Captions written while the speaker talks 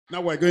Now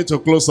we're going to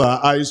close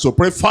our eyes to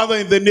pray. Father,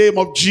 in the name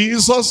of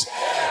Jesus,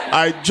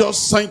 I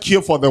just thank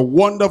you for the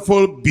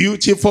wonderful,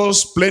 beautiful,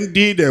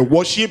 splendid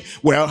worship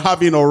we are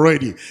having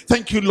already.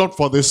 Thank you, Lord,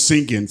 for the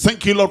singing.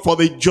 Thank you, Lord, for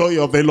the joy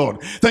of the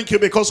Lord. Thank you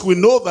because we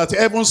know that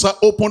heavens are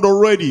opened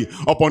already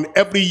upon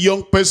every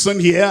young person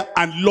here.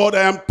 And Lord,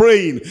 I am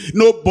praying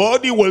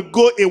nobody will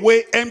go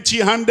away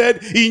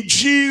empty-handed in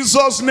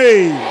Jesus'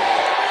 name.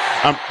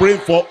 I'm praying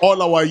for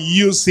all our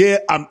youth here.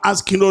 I'm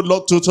asking, oh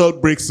Lord, total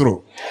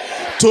breakthrough.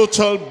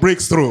 Total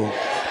breakthrough.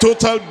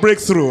 Total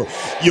breakthrough.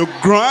 You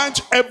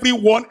grant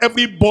everyone,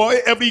 every boy,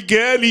 every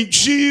girl in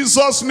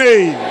Jesus'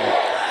 name.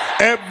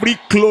 Every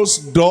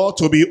closed door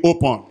to be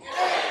opened.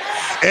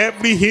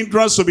 Every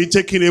hindrance to be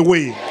taken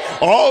away.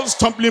 All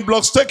stumbling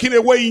blocks taken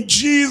away in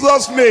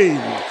Jesus' name.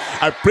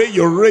 I pray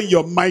you rain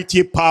your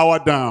mighty power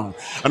down.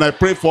 And I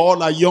pray for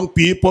all our young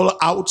people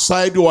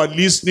outside who are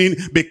listening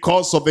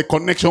because of the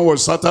connection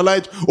with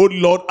satellite. Oh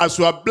Lord, as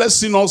you are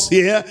blessing us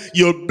here,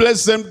 you'll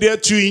bless them there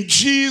too in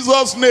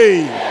Jesus'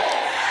 name.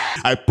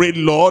 I pray,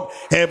 Lord,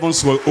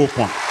 heavens will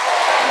open.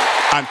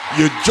 And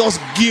you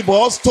just give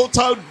us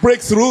total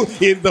breakthrough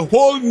in the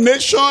whole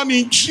nation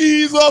in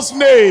Jesus'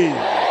 name.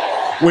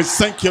 We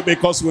thank you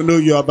because we know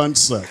you have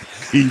answered.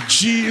 In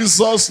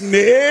Jesus'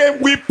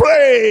 name we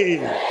pray.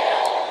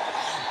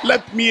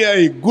 Let me hear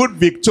a good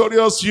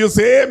victorious youth.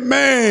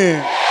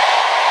 Amen.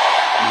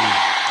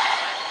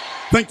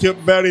 Thank you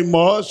very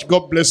much.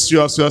 God bless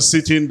you as you are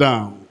sitting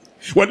down.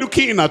 We're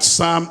looking at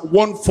Psalm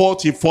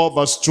 144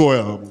 verse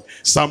 12.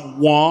 Psalm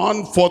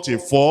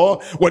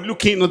 144. We're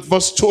looking at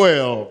verse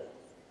 12.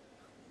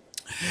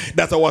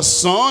 That our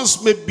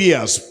sons may be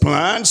as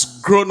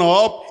plants grown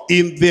up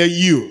in their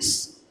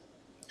youth.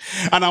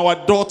 And our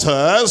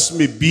daughters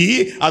may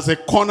be as the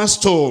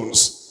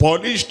cornerstones,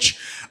 polished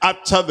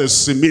after the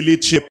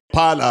similitude of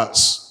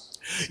palace.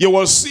 You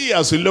will see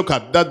as you look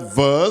at that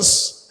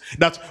verse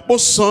that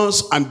both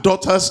sons and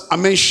daughters are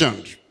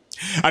mentioned.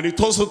 And it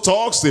also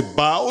talks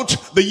about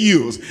the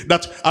youth,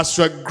 that as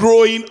you're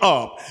growing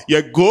up,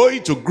 you're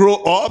going to grow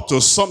up to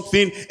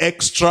something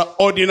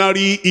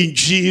extraordinary in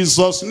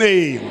Jesus'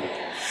 name.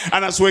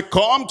 And as we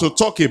come to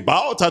talk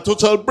about a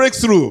total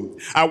breakthrough,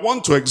 I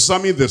want to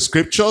examine the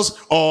scriptures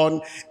on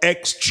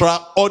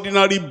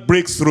extraordinary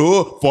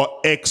breakthrough for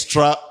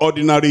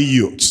extraordinary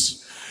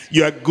youths.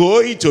 You are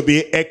going to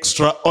be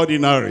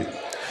extraordinary.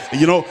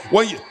 You know,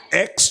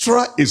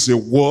 extra is a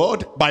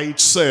word by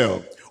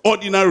itself.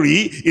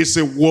 Ordinary is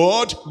a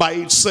word by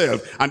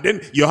itself. And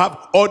then you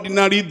have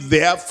ordinary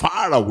there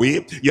far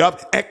away. You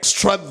have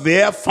extra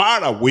there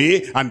far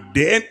away. And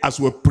then as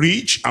we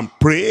preach and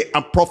pray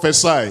and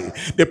prophesy,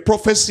 the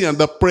prophecy and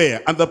the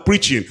prayer and the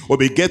preaching will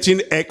be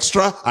getting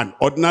extra and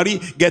ordinary,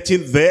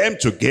 getting them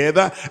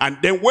together. And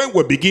then when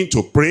we begin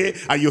to pray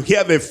and you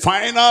hear the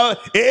final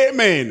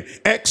amen,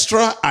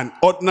 extra and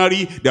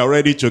ordinary, they're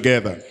already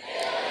together.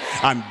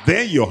 And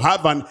then you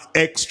have an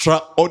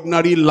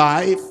extraordinary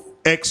life,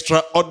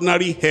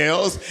 extraordinary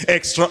health,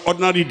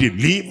 extraordinary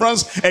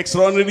deliverance,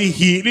 extraordinary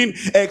healing,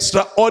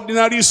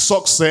 extraordinary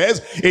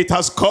success. It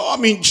has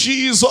come in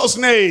Jesus'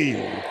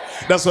 name.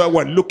 That's why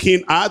we're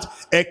looking at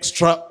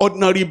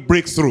extraordinary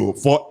breakthrough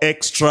for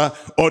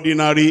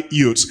extraordinary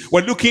youths.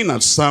 We're looking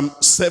at Psalm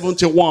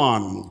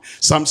 71.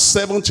 Psalm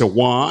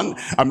 71,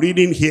 I'm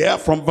reading here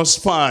from verse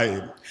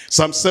 5.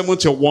 Psalm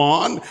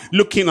 71,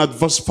 looking at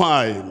verse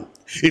 5.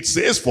 It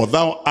says, for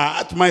thou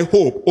art my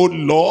hope, O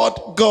Lord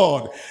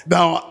God.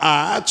 Thou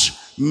art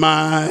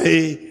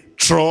my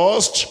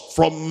trust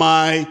from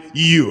my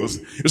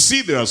youth. You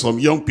see, there are some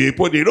young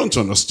people, they don't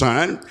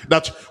understand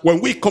that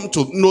when we come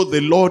to know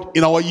the Lord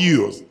in our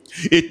youth,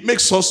 it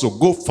makes us to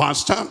go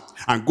faster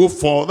and go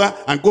further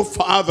and go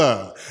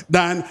farther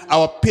than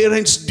our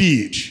parents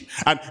did.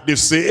 And they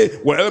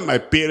say, well, my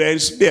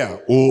parents, they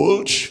are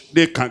old.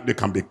 They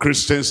can be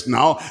Christians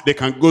now. They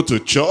can go to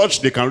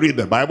church. They can read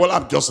the Bible.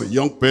 I'm just a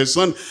young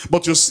person.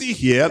 But you see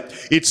here,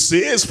 it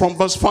says from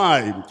verse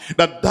 5,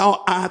 that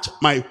thou art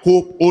my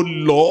hope, O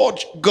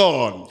Lord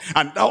God,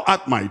 and thou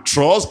art my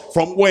trust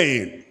from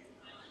when?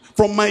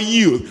 From my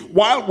youth,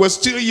 while we're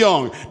still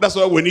young. That's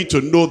why we need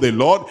to know the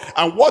Lord.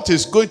 And what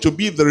is going to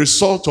be the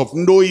result of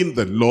knowing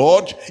the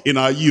Lord in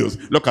our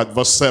youth? Look at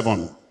verse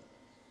 7.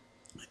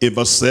 In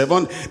verse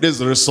 7, there's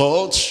the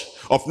result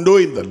of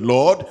knowing the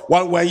Lord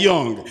while we're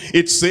young.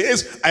 It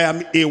says, I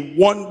am a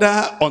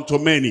wonder unto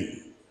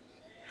many.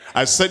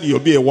 I said you'll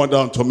be a wonder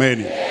unto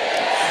many.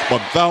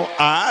 But thou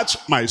art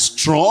my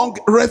strong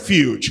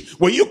refuge.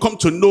 When you come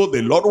to know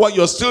the Lord while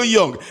you're still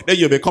young, then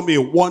you become a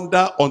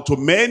wonder unto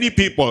many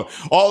people.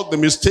 All the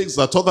mistakes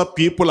that other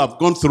people have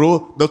gone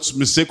through, that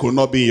mistake will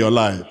not be in your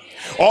life.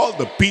 All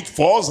the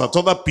pitfalls that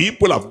other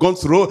people have gone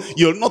through,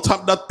 you'll not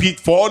have that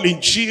pitfall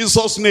in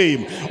Jesus'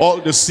 name. All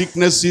the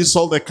sicknesses,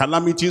 all the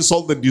calamities,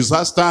 all the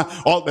disaster,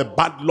 all the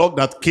bad luck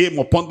that came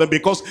upon them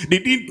because they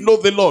didn't know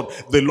the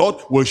Lord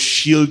will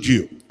shield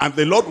you. And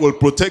the Lord will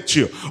protect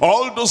you.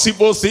 All those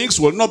evil things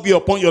will not be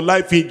upon your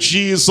life in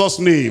Jesus'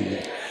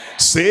 name.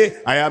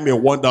 Say, I am a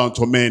wonder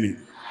unto many.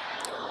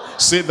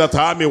 Say that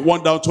I am a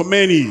wonder unto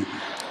many.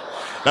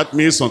 That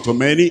means unto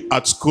many.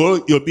 At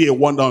school, you'll be a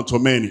wonder unto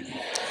many.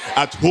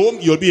 At home,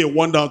 you'll be a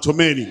wonder unto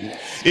many.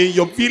 In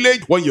your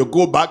village, when you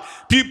go back,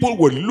 people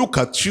will look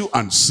at you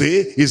and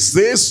say, is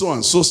this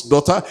so-and-so's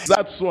daughter? Is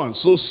that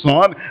so-and-so's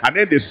son? And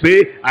then they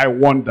say, I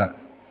wonder.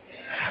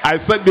 I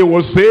said they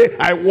will say,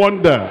 I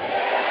wonder.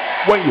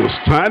 When you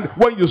stand,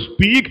 when you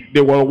speak,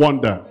 they will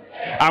wonder.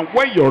 And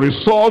when your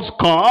results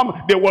come,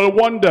 they will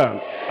wonder.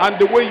 And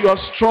the way you are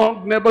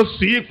strong, never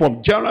sick,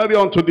 from January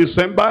until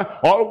December,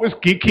 always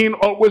kicking,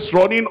 always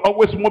running,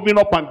 always moving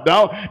up and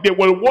down, they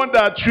will wonder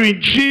at you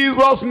in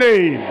Jesus'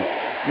 name.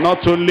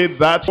 Not only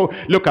that,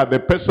 look at the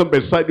person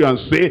beside you and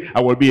say,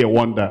 I will be a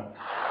wonder.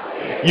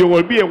 You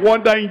will be a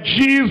wonder in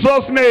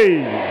Jesus'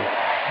 name.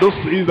 Those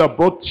things that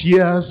brought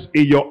tears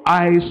in your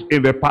eyes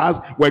in the past,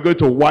 we're going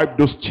to wipe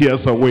those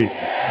tears away.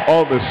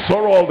 All the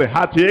sorrow, all the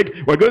heartache,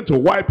 we're going to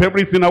wipe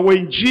everything away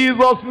in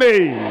Jesus'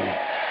 name.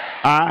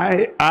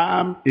 I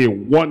am a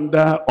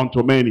wonder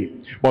unto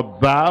many,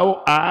 but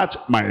thou art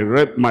my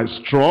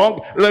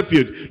strong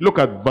refuge. Look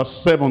at verse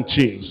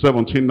 17.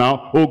 17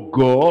 now. O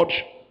God,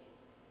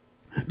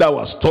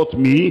 thou hast taught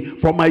me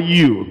from my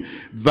youth.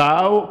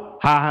 Thou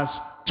hast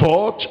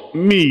taught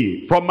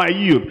me from my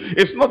youth.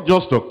 It's not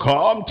just to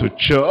come to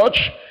church,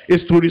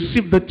 it's to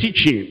receive the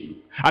teaching.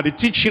 And the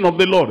teaching of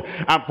the Lord.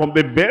 And from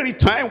the very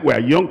time we are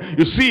young,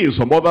 you see in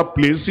some other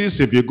places,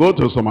 if you go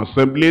to some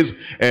assemblies,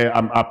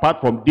 apart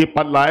from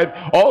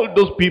Deeperlife, all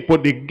those people,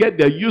 they get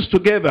their youth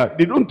together.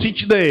 They don't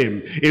teach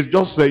them. It's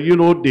just, you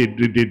know, they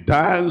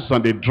dance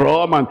and they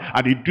drum and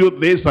they do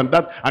this and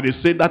that, and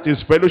they say that is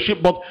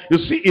fellowship. But you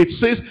see, it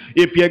says,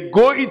 if you're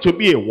going to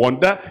be a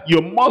wonder,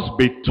 you must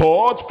be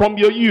taught from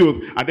your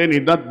youth. And then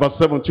in that verse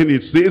 17,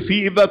 it says,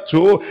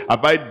 hitherto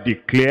have I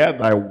declared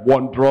thy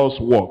wondrous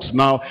works.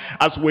 Now,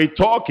 as we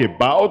talk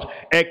about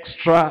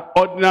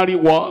extraordinary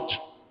what?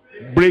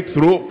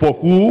 Breakthrough for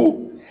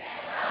who?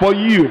 For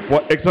you.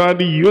 For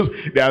extraordinary use,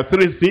 there are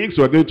three things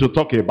we're going to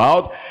talk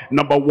about.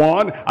 Number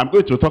one, I'm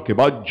going to talk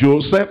about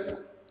Joseph.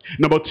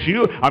 Number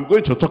two, I'm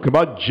going to talk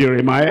about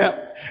Jeremiah.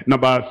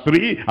 Number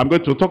three, I'm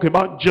going to talk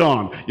about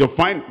John. You'll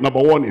find number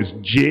one is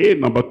J,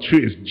 number two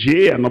is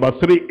J, and number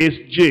three is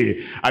J.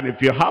 And if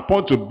you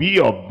happen to be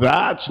of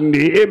that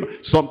name,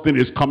 something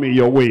is coming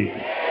your way.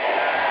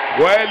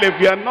 Well, if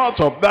you are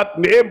not of that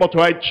name, but you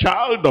are a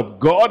child of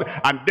God,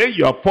 and then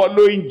you are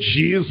following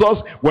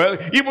Jesus, well,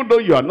 even though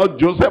you are not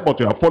Joseph, but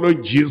you are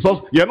following Jesus,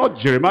 you are not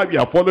Jeremiah, you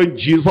are following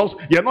Jesus,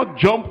 you are not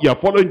John, you are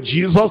following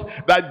Jesus,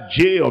 that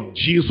J of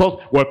Jesus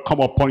will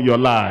come upon your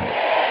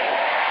life.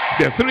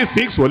 There are three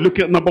things we're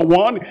looking at. Number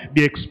one,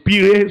 the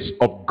experience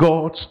of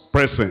God's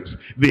presence.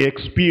 The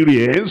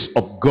experience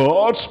of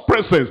God's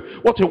presence.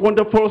 What a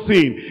wonderful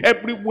thing.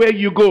 Everywhere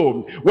you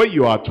go, when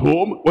you are at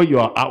home, when you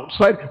are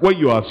outside, when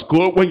you are at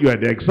school, when you are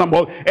at the exam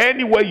hall,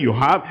 anywhere you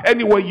have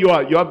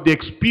the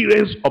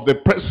experience of the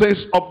presence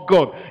of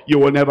God. You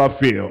will never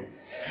fail.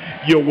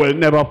 You will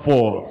never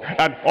fall.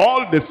 And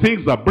all the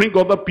things that bring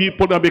other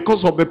people down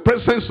because of the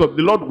presence of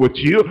the Lord with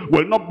you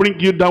will not bring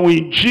you down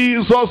in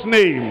Jesus'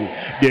 name.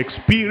 The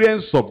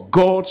experience of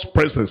God's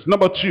presence.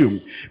 Number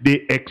two,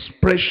 the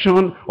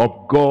expression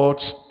of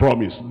God's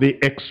promise. The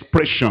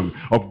expression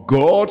of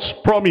God's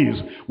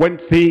promise. When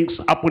things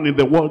happen in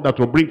the world that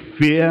will bring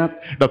fear,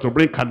 that will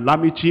bring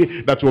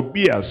calamity, that will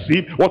be as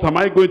if, what am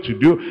I going to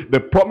do? The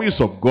promise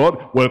of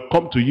God will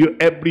come to you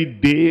every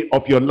day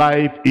of your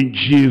life in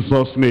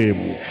Jesus'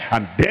 name.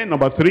 And then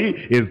number three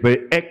is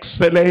the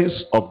excellence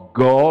of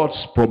God's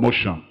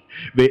promotion.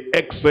 The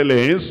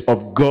excellence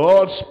of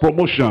God's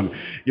promotion.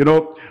 You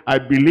know, I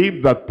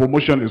believe that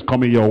promotion is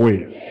coming your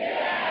way.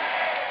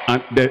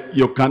 And that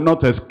you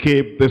cannot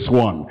escape this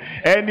one.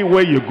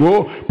 Anywhere you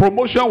go,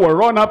 promotion will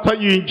run after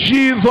you in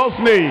Jesus'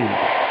 name.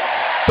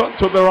 Turn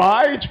to the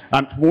right,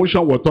 and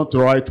promotion will turn to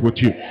the right with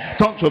you.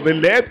 Turn to the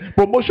left,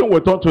 promotion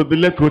will turn to the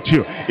left with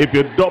you. If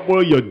you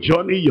double your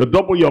journey, you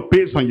double your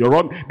pace and you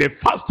run, the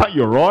faster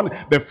you run,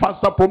 the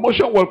faster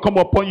promotion will come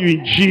upon you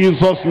in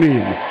Jesus'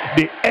 name.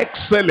 The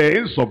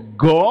excellence of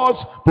God's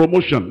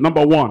promotion.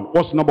 Number one.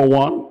 What's number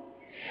one?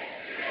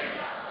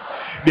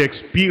 The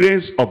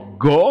experience of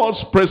God's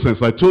presence.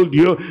 I told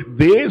you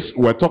this.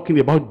 We're talking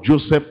about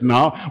Joseph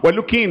now. We're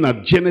looking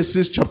at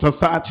Genesis chapter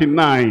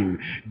 39.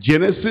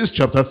 Genesis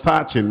chapter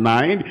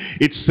 39.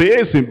 It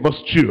says in verse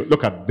 2.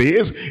 Look at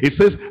this. It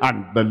says,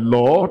 and the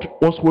Lord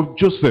was with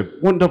Joseph.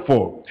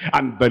 Wonderful.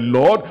 And the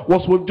Lord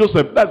was with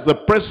Joseph. That's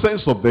the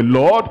presence of the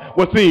Lord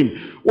with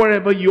him.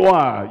 Wherever you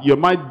are, you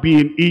might be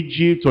in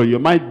Egypt, or you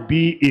might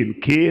be in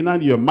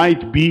Canaan, you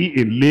might be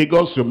in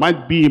Lagos, you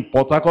might be in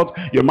Port Harcourt,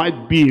 you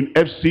might be in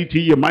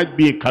FCT, you might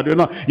be in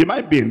Kaduna, you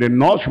might be in the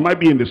north, you might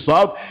be in the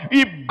south.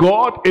 If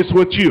God is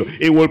with you,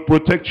 He will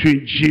protect you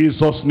in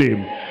Jesus'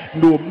 name.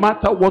 No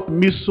matter what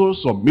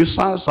missiles or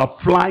missiles are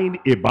flying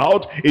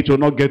about, it will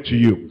not get to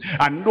you.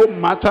 And no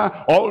matter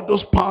all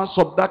those powers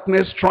of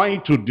darkness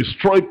trying to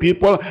destroy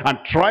people and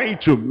trying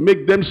to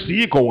make them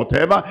sick or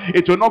whatever,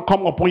 it will not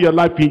come upon your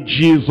life in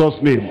Jesus'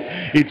 name.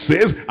 It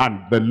says,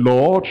 and the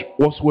Lord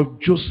was with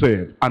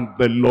Joseph. And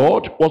the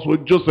Lord was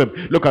with Joseph.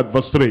 Look at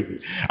verse 3.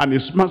 And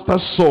his master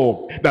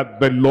saw that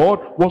the Lord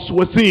was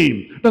with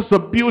him. That's the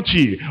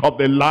beauty of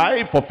the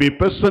life of a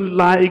person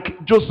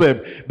like Joseph.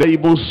 They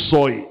even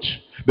saw it.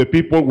 The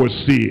people will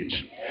see it.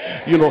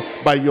 You know,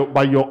 by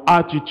your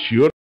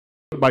attitude,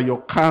 by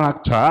your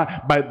character,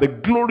 by the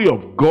glory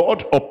of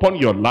God upon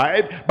your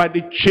life, by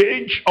the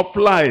change of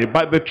life,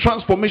 by the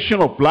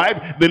transformation of life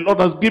the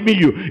Lord has given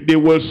you. They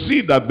will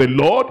see that the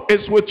Lord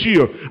is with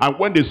you. And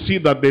when they see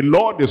that the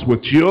Lord is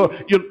with you,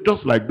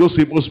 just like those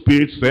evil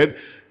spirits said,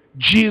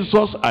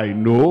 Jesus I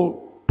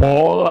know,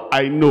 Paul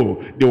I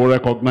know, they will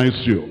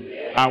recognize you.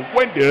 And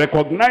when they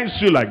recognize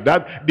you like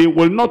that, they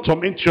will not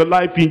torment your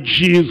life in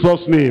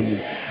Jesus' name.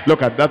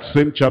 Look at that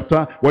same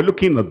chapter. We're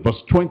looking at verse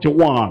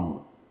 21.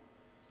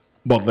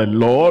 But the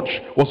Lord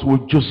was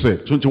with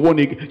Joseph. 21,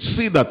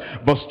 see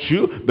that verse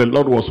 2, the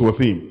Lord was with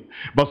him.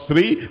 Verse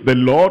 3, the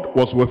Lord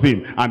was with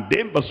him. And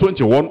then verse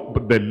 21,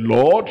 but the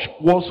Lord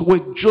was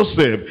with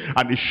Joseph,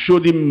 and he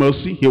showed him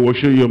mercy. He will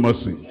show you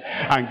mercy.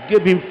 And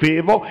gave him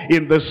favor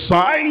in the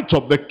sight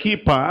of the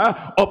keeper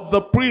of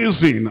the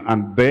prison.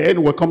 And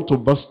then we come to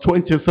verse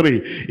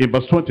 23. In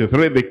verse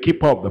 23, the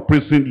keeper of the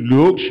prison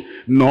looked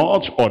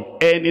not on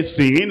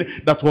anything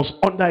that was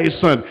under his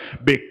sun,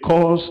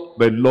 because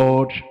the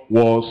Lord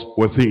was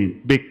with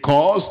him.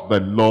 Because the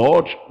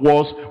Lord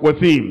was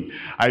with him.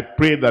 I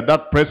pray that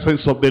that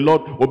presence of the Lord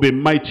will be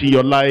mighty in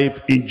your life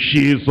in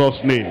Jesus'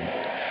 name.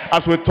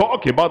 As we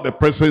talk about the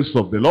presence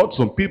of the Lord,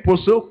 some people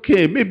say,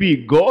 okay,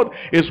 maybe God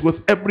is with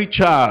every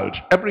child.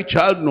 Every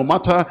child, no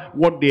matter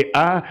what they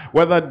are,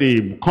 whether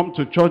they come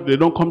to church, they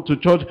don't come to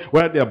church,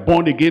 whether they are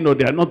born again or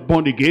they are not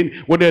born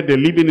again, whether they're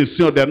living in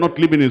sin or they are not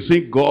living in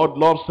sin, God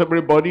loves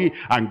everybody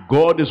and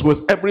God is with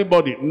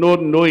everybody.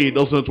 No, it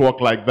doesn't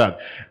work like that.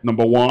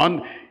 Number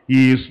one,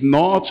 he is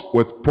not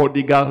with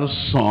prodigal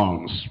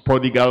sons.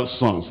 Prodigal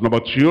sons. Number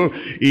two,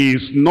 he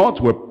is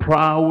not with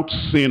proud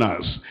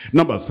sinners.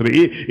 Number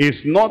three, he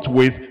is not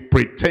with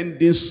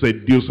pretending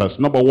seducers.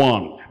 Number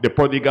one, the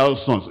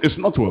prodigal sons. It's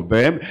not with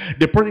them.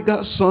 The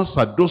prodigal sons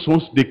are those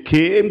ones, they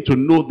came to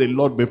know the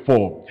Lord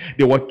before.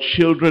 They were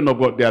children of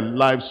God. Their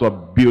lives were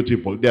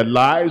beautiful. Their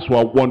lives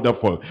were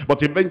wonderful.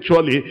 But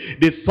eventually,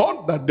 they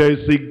thought that there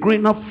is a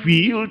greener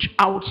field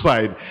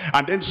outside.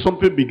 And then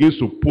something begins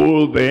to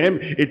pull them.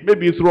 It may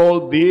be through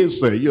all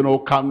these,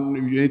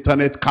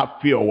 internet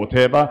cafe or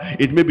whatever.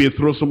 It may be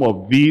through some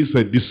of these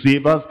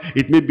deceivers.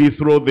 It may be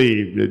through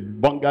the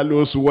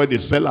bungalows where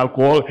they sell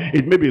alcohol.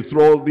 It may be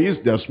through all these,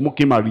 they're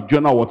smoking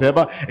marijuana or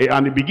whatever,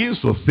 and he begins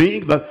to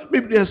think that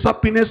maybe there's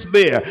happiness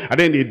there, and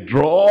then it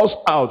draws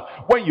out.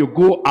 When you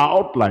go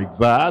out like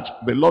that,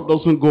 the Lord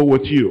doesn't go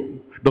with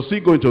you. Does he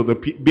go into the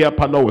beer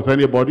parlor with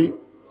anybody?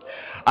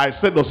 I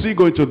said, does he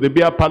go into the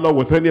beer parlor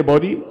with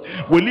anybody?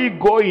 Will he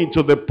go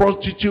into the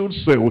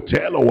prostitute's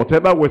hotel or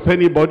whatever with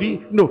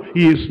anybody? No,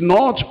 he is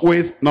not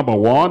with, number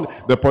one,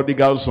 the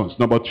prodigal sons.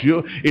 Number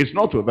two, he's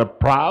not with the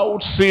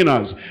proud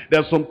sinners. There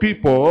are some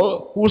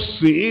people who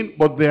sin,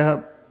 but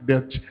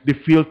they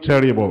feel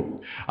terrible.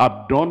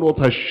 I've done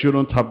what I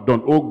shouldn't have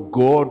done. Oh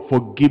God,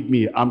 forgive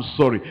me. I'm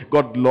sorry.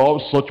 God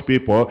loves such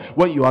people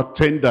when you are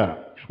tender.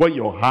 When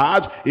your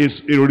heart is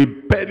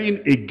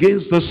rebelling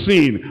against the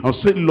sin and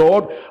say,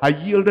 Lord, I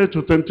yielded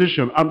to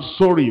temptation. I'm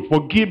sorry.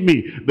 Forgive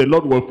me. The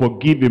Lord will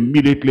forgive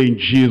immediately in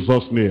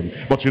Jesus' name.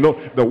 But you know,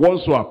 the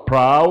ones who are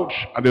proud,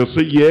 and they'll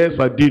say, yes,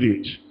 I did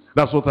it.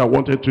 That's what I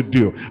wanted to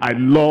do. I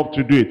love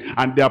to do it.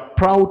 And they are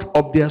proud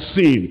of their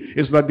sin.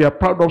 It's that they are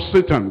proud of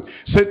Satan.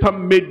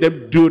 Satan made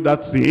them do that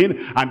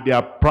sin, and they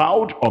are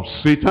proud of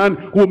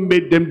Satan who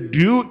made them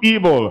do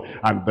evil.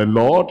 And the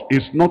Lord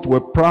is not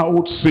with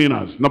proud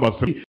sinners. Number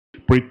three,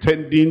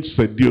 pretending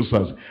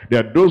seducers. They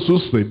are those who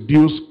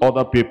seduce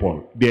other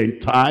people. They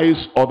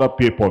entice other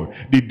people.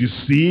 They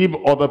deceive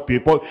other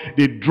people.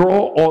 They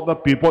draw other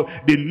people.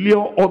 They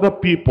lure other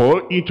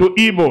people into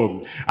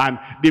evil. And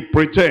they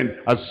pretend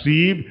as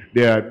if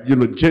they are,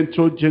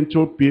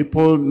 gentle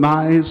people,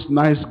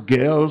 nice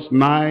girls,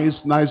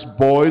 nice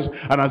boys.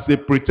 And as they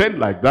pretend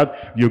like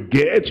that, you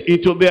get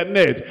into their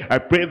net. I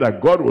pray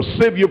that God will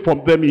save you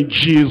from them in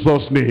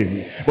Jesus'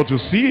 name. But you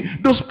see,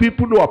 those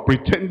people who are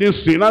pretending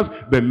sinners,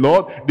 the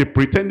Lord, the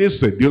pretending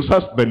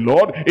seducers, the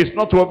Lord is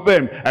not with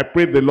them. I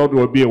pray the Lord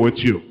will be with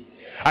you.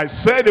 I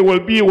said it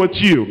will be with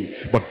you.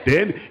 But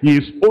then he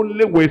is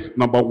only with,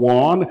 number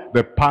one,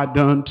 the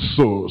pardoned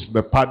souls.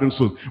 The pardoned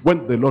souls.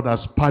 When the Lord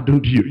has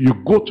pardoned you, you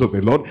go to the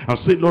Lord and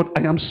say, Lord,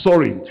 I am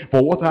sorry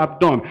for what I have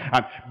done.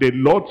 And the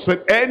Lord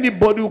said,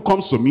 anybody who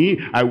comes to me,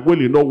 I will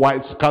in no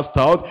wise cast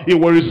out. He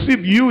will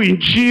receive you in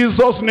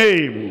Jesus'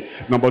 name.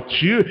 Number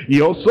two,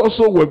 he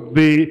also with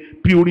the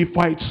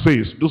purified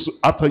saints. Those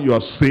after you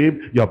are saved,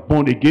 you are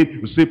born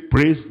again, you say,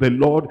 praise the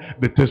Lord,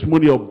 the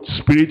testimony of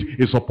the Spirit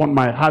is upon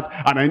my heart,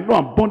 and I know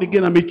I'm born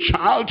again, I'm a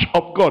child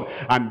of God.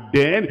 And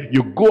then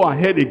you go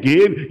ahead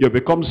again, you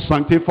become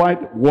sanctified.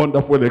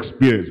 Wonderful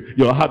experience.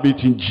 You'll have it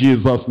in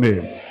Jesus'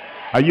 name.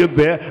 Are you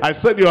there?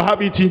 I said you'll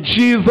have it in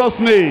Jesus'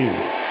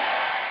 name.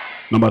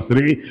 Number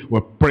 3, we're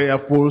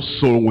prayerful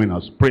soul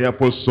winners.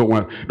 Prayerful soul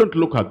winners. Don't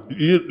look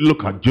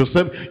at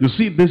Joseph. You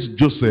see this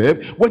Joseph,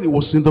 when he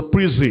was in the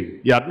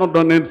prison, he had not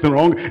done anything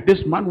wrong. This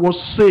man was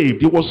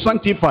saved. He was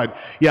sanctified.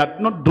 He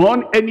had not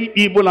done any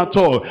evil at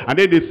all. And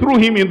then they threw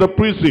him in the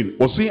prison.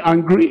 Was he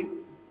angry?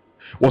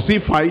 Was he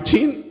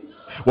fighting?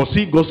 Was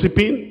he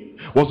gossiping?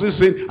 Was he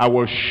saying, I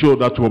will show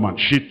that woman,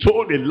 she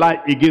told a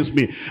lie against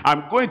me.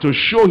 I'm going to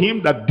show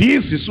him that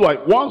this is who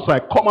once I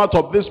come out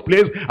of this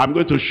place, I'm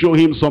going to show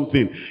him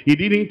something. He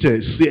didn't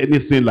say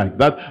anything like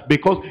that,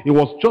 because he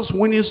was just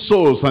winning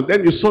souls. And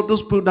then he saw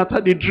those people that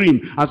had a dream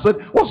and said,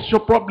 what's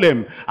your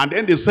problem? And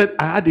then they said,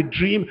 I had a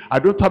dream, I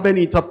don't have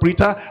any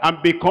interpreter, and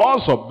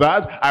because of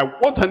that, I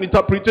want an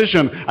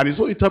interpretation. And his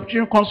own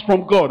interpretation comes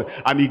from God.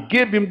 And he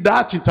gave him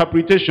that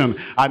interpretation,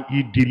 and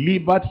he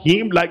delivered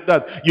him like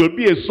that. You'll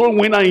be a soul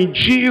winner in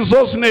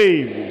Jesus'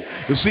 name.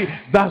 You see,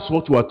 that's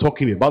what we are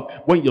talking about.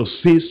 When your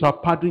sins are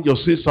pardoned, your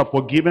sins are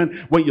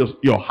forgiven, when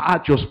your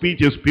heart, your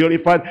spirit is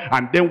purified,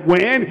 and then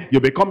when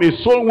you become a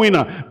soul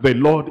winner, the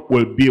Lord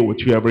will be with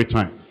you every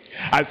time.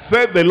 I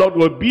said the Lord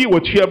will be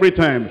with you every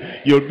time.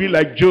 You'll be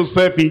like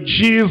Joseph in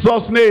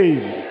Jesus'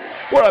 name.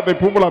 What are the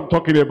people I'm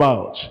talking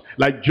about?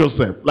 Like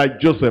Joseph, like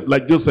Joseph,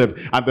 like Joseph.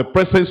 And the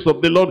presence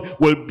of the Lord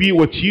will be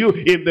with you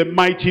in the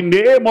mighty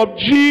name of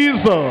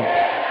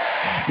Jesus.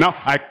 Now,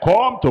 I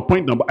come to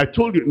point number, I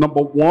told you,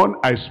 number 1,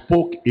 I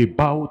spoke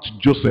about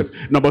Joseph.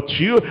 Number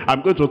 2,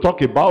 I'm going to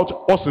talk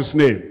about, what's his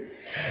name?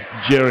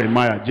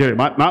 Jeremiah.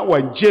 Now, we're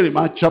in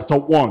Jeremiah chapter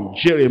 1.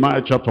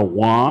 Jeremiah chapter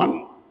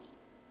 1.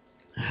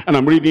 And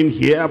I'm reading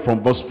here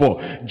from verse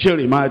 4.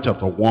 Jeremiah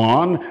chapter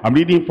 1, I'm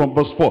reading from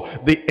verse 4.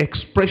 The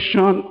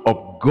expression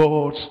of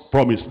God's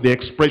promise. The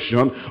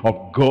expression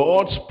of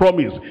God's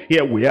promise.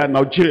 Here we are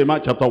now,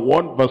 Jeremiah chapter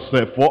 1,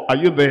 verse 4. Are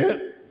you there?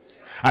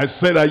 I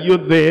said, are you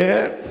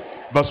there?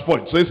 Verse 4,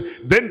 it says,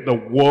 then the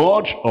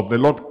word of the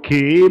Lord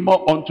came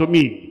unto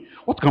me.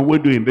 What can we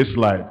do in this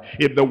life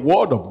if the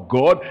word of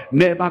God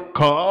never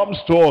comes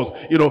to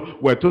us? You know,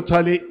 we're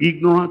totally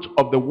ignorant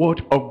of the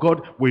word of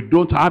God. We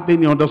don't have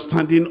any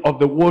understanding of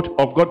the word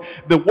of God.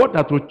 The word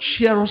that will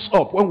cheer us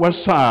up when we're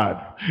sad.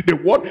 The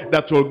word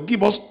that will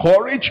give us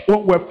courage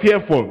when we're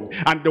fearful.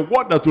 And the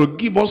word that will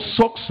give us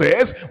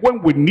success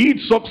when we need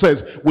success.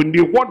 When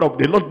the word of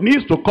the Lord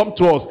needs to come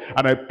to us.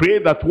 And I pray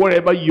that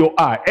wherever you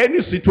are,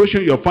 any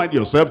situation you find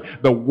yourself,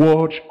 the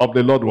word of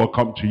the Lord will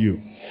come to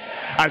you.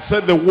 I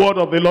said the word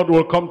of the Lord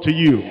will come to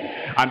you.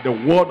 And the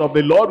word of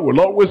the Lord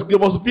will always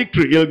give us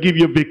victory. He'll give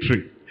you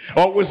victory.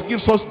 Always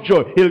gives us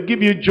joy. He'll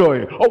give you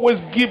joy. Always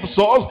gives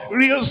us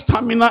real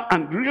stamina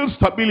and real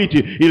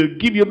stability. He'll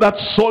give you that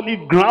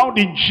solid ground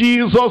in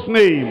Jesus'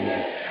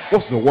 name.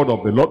 What's the word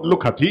of the Lord?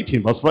 Look at it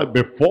in verse 5.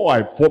 Before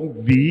I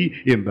formed thee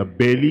in the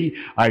belly,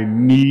 I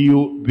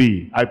knew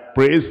thee. I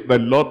praise the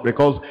Lord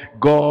because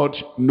God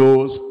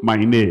knows my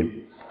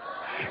name.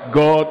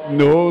 God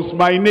knows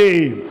my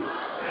name.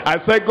 I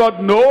said,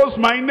 God knows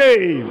my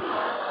name.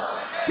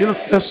 You know,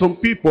 there's some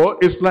people,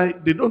 it's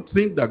like they don't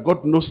think that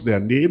God knows their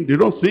name. They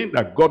don't think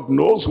that God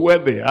knows where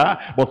they are.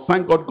 But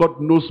thank God,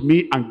 God knows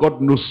me and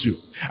God knows you.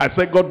 I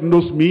said, God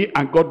knows me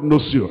and God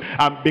knows you.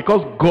 And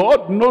because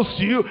God knows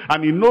you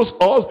and he knows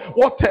us,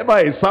 whatever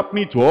is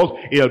happening to us,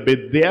 he'll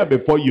be there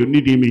before you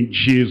need him in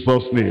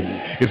Jesus'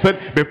 name. He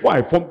said, before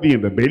I formed thee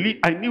in the belly,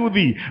 I knew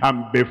thee.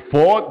 And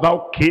before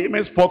thou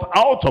camest forth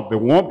out of the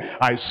womb,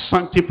 I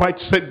sanctified,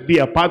 set thee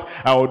apart.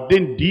 I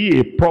ordained thee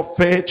a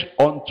prophet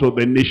unto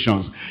the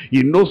nations.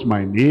 He knows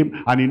my name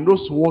and he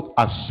knows what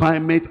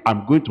assignment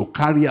I'm going to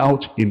carry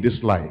out in this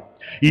life.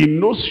 He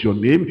knows your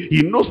name.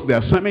 He knows the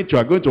assignment you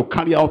are going to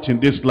carry out in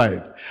this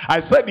life.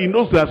 I said he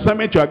knows the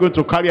assignment you are going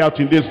to carry out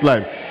in this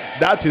life.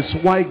 That is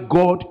why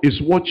God is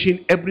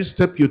watching every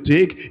step you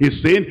take.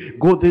 He's saying,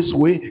 go this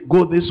way,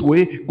 go this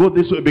way, go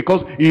this way.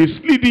 Because he is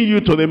leading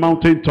you to the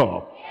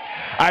mountaintop.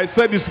 I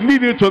said he's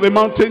leading you to the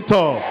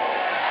mountaintop.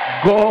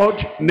 God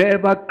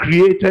never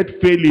created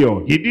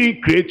failure. He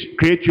didn't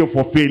create you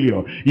for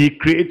failure. He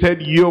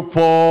created you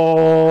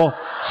for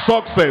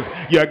success.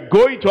 You're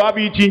going to have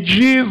it in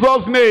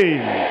Jesus'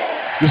 name.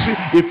 You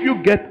see, if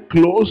you get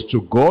close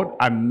to God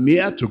and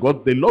near to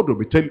God, the Lord will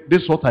be telling you,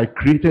 this is what I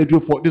created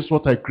you for, this is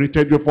what I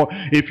created you for.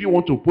 If you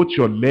want to put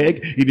your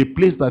leg in a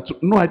place that,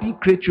 no, I didn't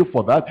create you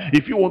for that.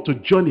 If you want to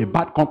join a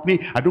bad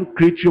company, I don't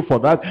create you for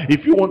that.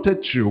 If you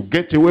wanted to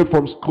get away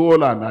from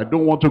school and I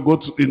don't want to go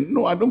to,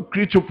 no, I don't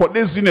create you for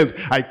laziness.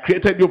 I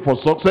created you for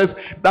success.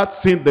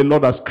 That thing the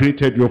Lord has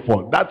created you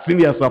for. That thing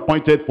he has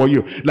appointed for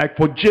you. Like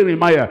for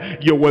Jeremiah,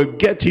 you will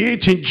get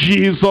it in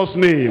Jesus'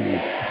 name.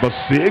 Verse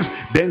 6,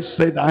 then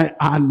said I,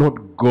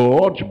 Lord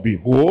God,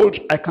 behold,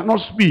 I cannot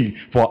speak,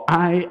 for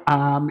I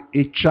am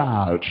a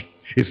child.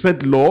 He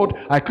said, Lord,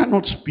 I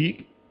cannot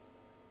speak.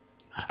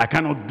 I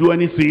cannot do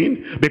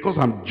anything because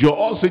I'm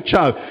just a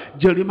child.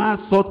 Jeremiah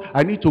thought,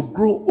 I need to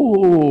grow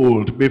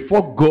old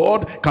before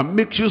God can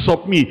make use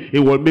of me. He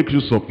will make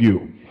use of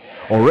you.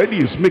 Already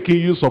is making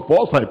use of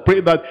us. I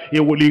pray that He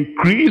will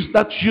increase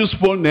that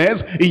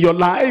usefulness in your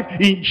life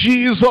in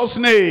Jesus'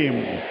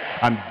 name.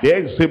 And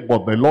then say,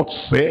 but the Lord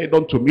said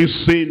unto me,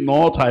 say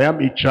not, I am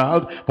a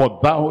child, for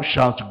thou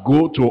shalt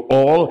go to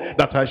all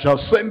that I shall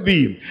send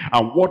thee,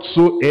 and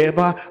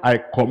whatsoever I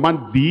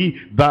command thee,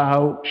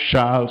 thou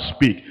shalt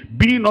speak.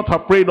 Be not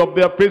afraid of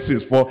their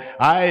faces, for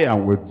I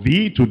am with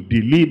thee to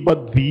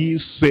deliver thee,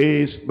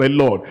 says the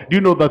Lord. Do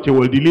you know that He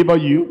will deliver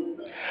you?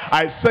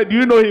 I said,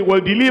 you know He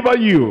will deliver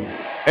you.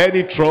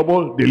 Any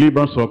trouble,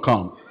 deliverance will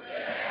come.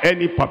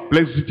 Any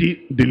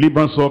perplexity,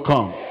 deliverance will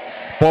come.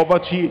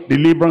 Poverty,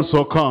 deliverance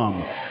will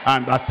come.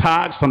 And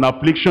attacks and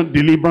affliction,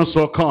 deliverance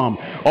will come.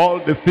 All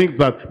the things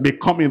that may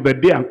come in the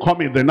day and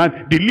come in the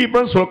night,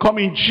 deliverance will come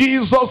in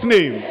Jesus'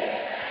 name.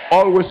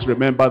 Always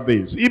remember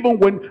this. Even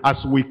when, as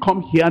we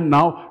come here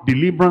now,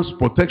 deliverance,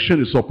 protection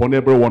is upon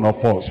every one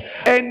of us.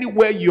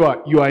 Anywhere you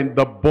are in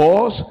the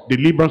bus,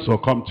 deliverance will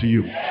come to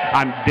you.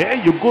 And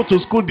then you go to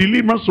school,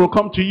 deliverance will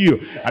come to you.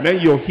 And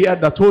then you'll hear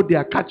that, oh, they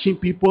are catching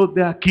people,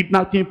 they are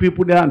kidnapping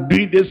people there and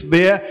doing this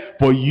there.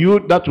 For you,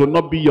 that will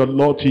not be your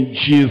lot in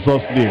Jesus'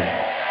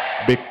 name.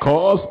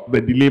 Because the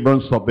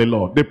deliverance of the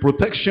Lord, the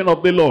protection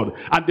of the Lord,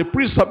 and the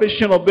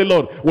preservation of the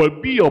Lord will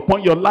be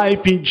upon your life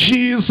in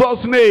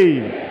Jesus'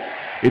 name.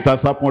 It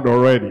has happened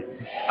already.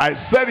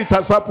 I said it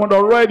has happened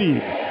already.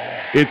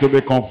 It will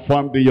be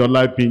confirmed in your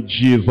life in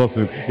Jesus'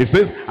 name. It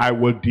says, I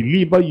will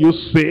deliver you,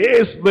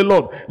 says the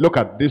Lord. Look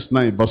at this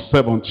now in verse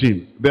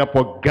 17.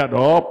 Therefore gather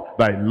up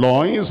thy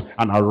loins,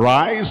 and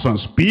arise and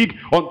speak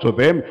unto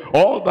them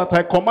all that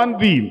I command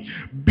thee.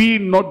 Be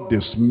not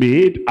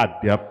dismayed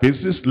at their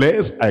faces,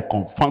 lest I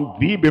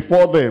confound thee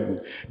before them.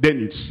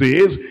 Then it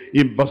says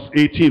in verse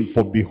 18,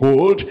 for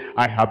behold,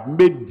 I have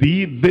made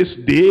thee this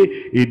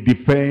day a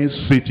defense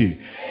city.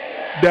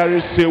 There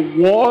is a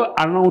wall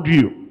around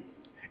you,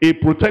 a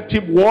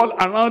protective wall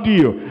around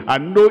you,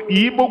 and no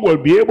evil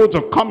will be able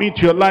to come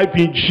into your life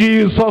in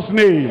Jesus'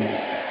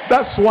 name.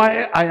 That's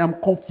why I am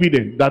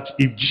confident that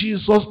if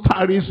Jesus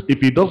tarries, if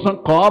He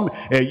doesn't come,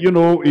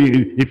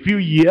 in a few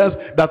years,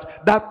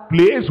 that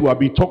place we'll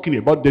be talking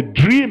about, the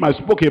dream I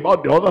spoke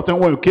about the other time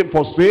when we came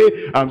for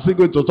say, I'm still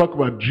going to talk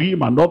about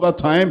dream another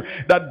time.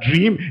 That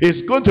dream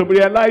is going to be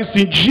realized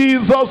in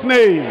Jesus'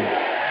 name.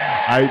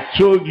 I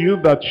told you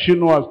that,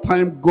 as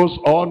time goes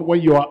on,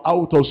 when you are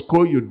out of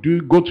school, you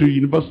do go to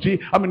university.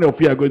 How many of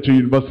you are going to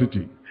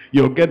university?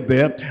 You'll get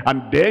there,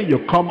 and then you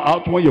come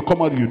out. When you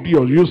come out, you do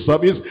your youth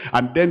service,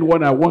 and then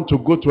when I want to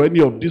go to any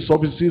of these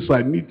offices,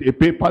 I need a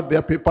paper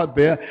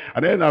there,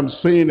 and then I'm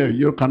saying,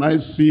 can I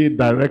see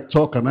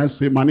director, can I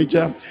see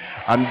manager?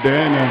 And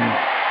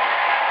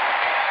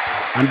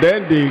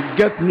then they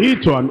get me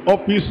to an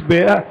office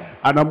there,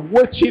 and I'm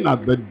waiting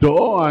at the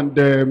door, and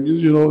then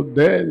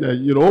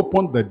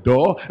open the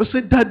door. I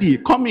say, Daddy,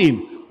 come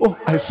in. Oh,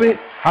 I say,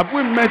 have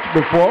we met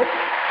before?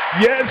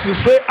 Yes, you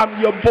say,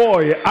 I'm your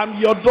boy, I'm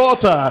your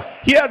daughter.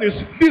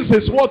 This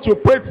is what you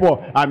prayed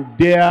for. And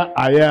there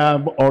I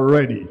am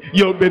already.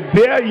 You'll be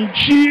there in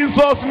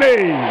Jesus'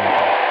 name.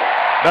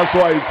 That's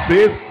why it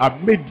says,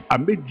 I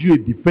made you a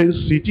defense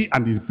city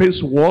and a defense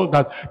wall,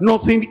 that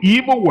nothing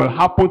evil will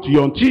happen to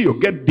you until you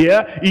get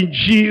there in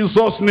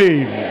Jesus'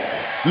 name.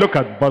 Look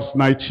at verse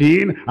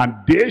 19. And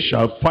they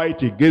shall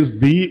fight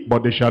against thee,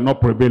 but they shall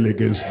not prevail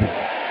against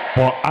thee.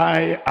 For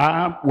I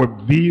am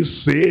with thee,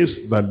 says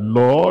the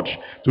Lord,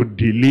 to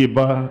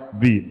deliver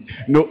thee.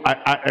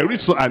 I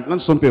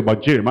learned something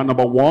about Jeremiah.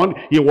 Number one,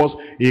 he was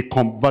a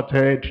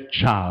converted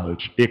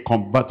child. A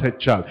converted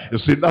child. You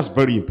see, that's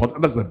very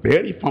important. That's the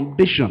very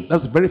foundation.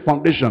 That's the very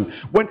foundation.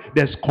 When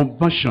there's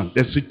conversion,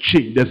 there's a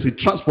change, there's a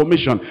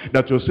transformation.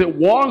 That you say,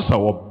 once I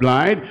was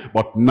blind,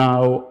 but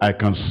now I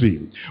can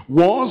see.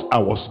 Once I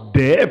was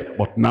deaf,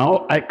 but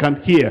now I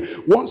can hear.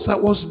 Once I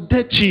was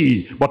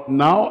dirty, but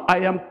now I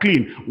am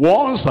clean.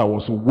 Once I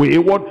was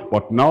wayward,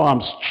 but now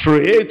I'm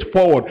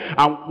straightforward.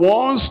 And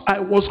once I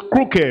was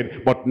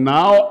crooked, but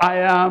now I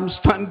am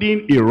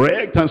standing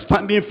erect and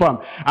standing firm.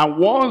 And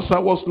once I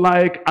was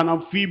like an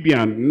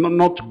amphibian,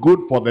 not good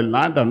for the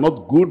land and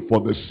not good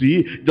for the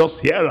sea, just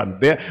here and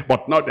there.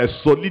 But now there's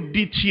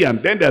solidity,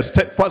 and then there's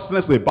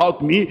steadfastness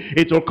about me.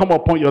 It will come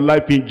upon your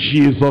life in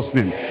Jesus'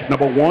 name.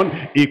 Number one,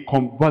 a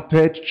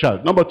converted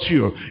child. Number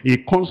two, a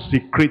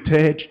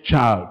consecrated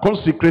child.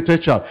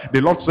 Consecrated child.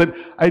 The Lord said,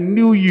 I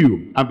knew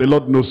you, and the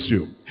Lord knows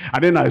you.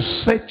 And then I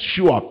set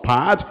you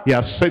apart. He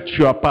has set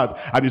you apart.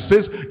 And he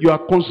says, you are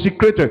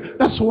consecrated.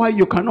 That's why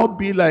you cannot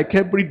be like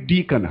every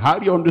Dick and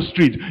Harry on the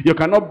street. You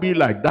cannot be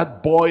like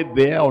that boy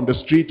there on the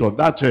street, or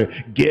that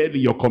girl in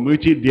your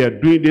community. They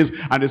are doing this.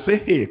 And they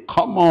say, hey,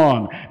 come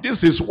on. This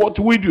is what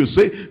we do.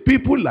 Say,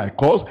 people like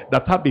us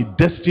that have a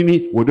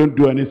destiny, we don't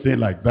do anything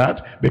like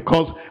that.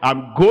 Because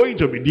I'm going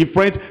to be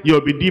different.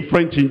 You'll be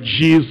different in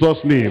Jesus'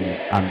 name.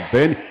 And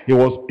then he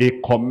was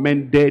a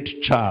commended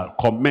child.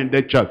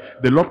 Commended child.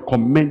 The Lord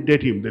commended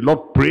commended him. The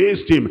Lord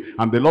praised him.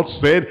 And the Lord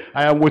said,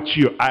 I am with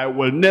you. I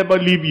will never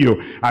leave you.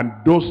 And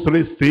those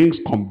three things,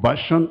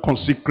 conversion,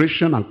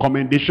 consecration, and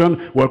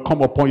commendation, will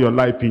come upon your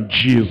life in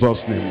Jesus'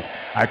 name.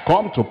 I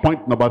come to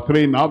point number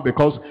 3 now,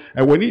 because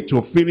we need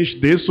to finish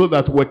this so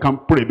that we can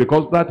pray,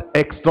 because that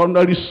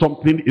extraordinary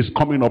something is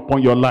coming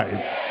upon your life.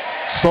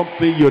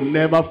 Something you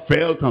never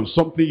felt and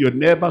something you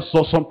never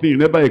saw, something you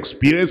never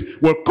experienced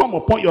will come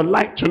upon your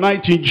life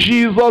tonight in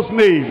Jesus'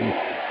 name.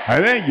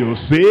 And then you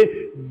say,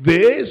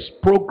 this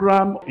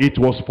program, it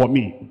was for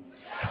me.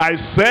 I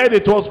said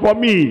it was for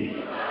me.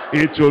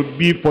 It will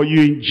be for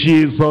you in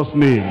Jesus'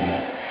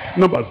 name.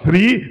 Number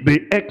 3, the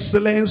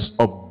excellence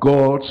of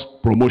God's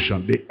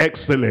promotion. The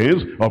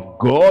excellence of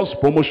God's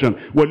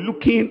promotion. We're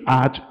looking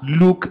at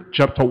Luke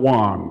chapter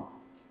 1.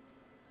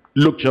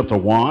 Luke chapter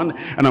 1,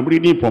 and I'm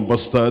reading from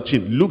verse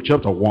 13. Luke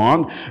chapter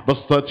 1, verse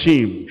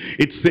 13.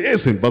 It says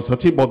in verse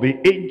 13, but the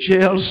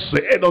angel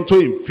said unto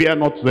him, fear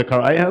not,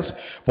 Zacharias,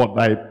 for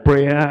thy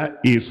prayer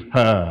is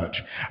heard.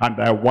 And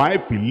thy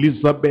wife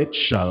Elizabeth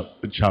shall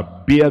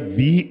bear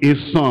thee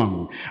a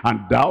son,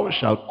 and thou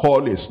shalt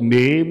call his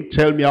name,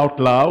 tell me out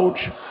loud,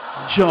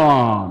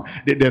 John.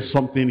 There's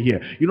something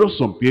here. You know,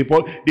 some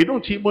people, they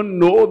don't even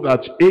know that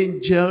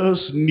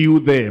angels knew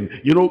them.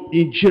 You know,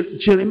 in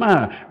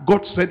Jeremiah,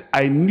 God said,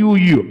 I knew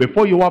you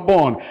before you were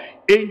born.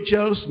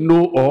 Angels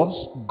know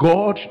us,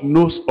 God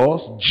knows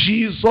us,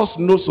 Jesus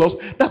knows us.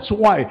 That's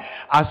why,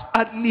 as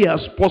early as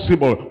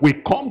possible, we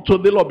come to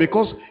the Lord,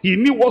 because he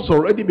knew us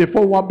already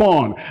before we were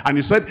born. And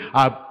he said,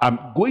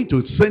 I'm going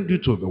to send you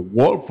to the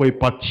world for a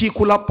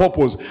particular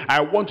purpose.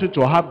 I want you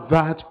to have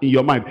that in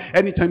your mind.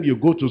 Anytime you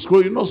go to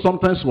school, you know,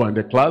 sometimes we're in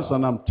the class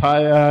and I'm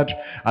tired,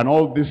 and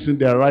all this thing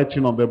they're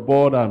writing on the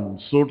board, I'm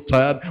so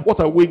tired. What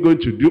are we going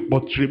to do?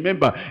 But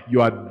remember,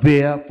 you are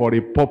there for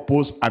a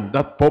purpose, and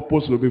that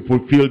purpose will be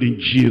fulfilled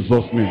in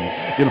Jesus'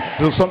 name. You know,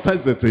 so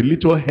sometimes there's a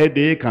little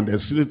headache, and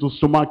there's a little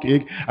stomach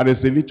ache, and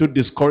there's a little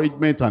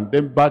discouragement, and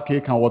then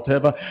backache and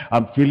whatever.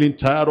 I'm feeling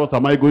tired. What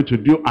am I going to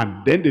do?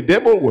 And then the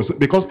devil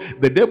because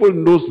the devil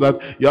knows that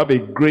you have a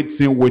great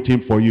thing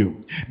waiting for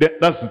you.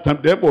 That's the time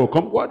the devil will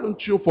come. Why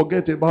don't you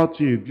forget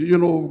about it? You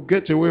know,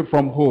 get away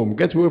from home,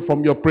 get away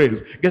from your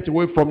prayers, get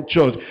away from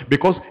church,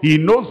 because he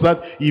knows that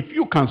if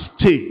you can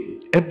stay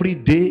every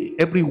day,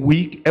 every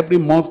week, every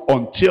month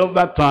until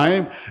that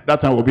time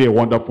will be a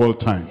wonderful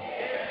time.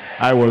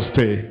 I will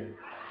stay.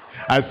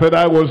 I said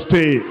I will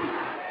stay.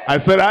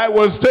 I said I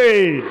will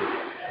stay.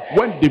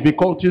 When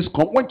difficulties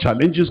come, when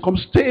challenges come,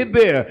 stay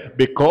there,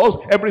 because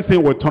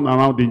everything will turn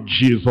around in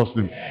Jesus'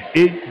 name.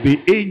 The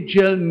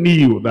angel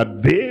knew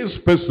that this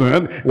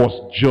person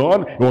was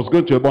John. He was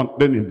going to be born.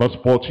 Then in verse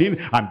 14,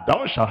 and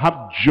thou shalt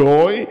have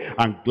joy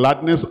and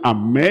gladness,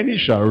 and many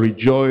shall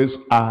rejoice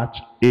at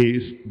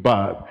his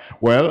birth.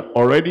 Well,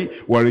 already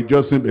we're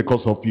rejoicing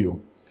because of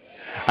you.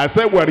 I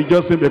said we're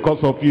rejoicing because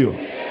of you.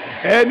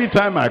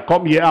 Anytime I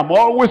come here, I'm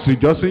always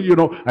rejoicing. You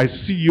know, I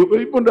see you,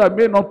 even though I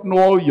may not know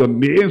all your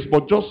names,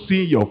 but just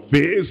see your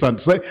face and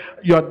say,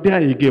 you are there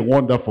again,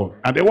 wonderful.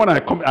 And then when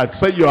I come, I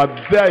say, you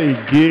are there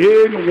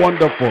again,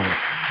 wonderful.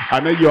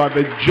 And then you are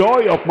the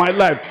joy of my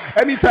life.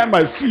 Anytime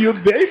I see you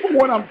there, even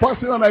when I'm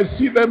passing and I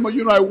see them,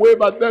 you know, I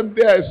wave at them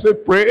there, I say,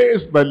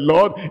 praise the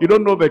Lord. You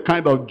don't know the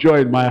kind of joy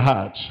in my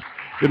heart.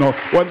 You know,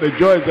 when the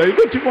joy is there, you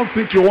don't even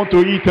think you want to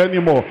eat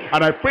anymore.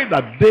 And I pray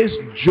that this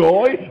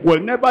joy will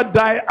never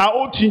die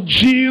out in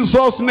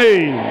Jesus'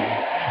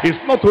 name. It's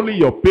not only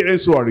your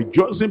parents who are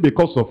rejoicing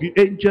because of you.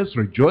 Angels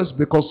rejoice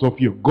because of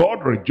you.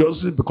 God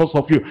rejoices because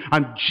of you.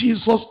 And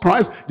Jesus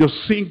Christ, you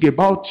sing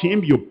about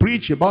him, you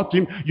preach about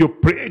him, you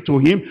pray to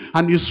him,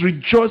 and he's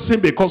rejoicing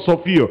because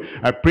of you.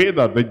 I pray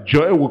that the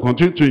joy will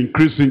continue to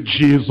increase in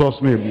Jesus'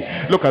 name.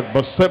 Look at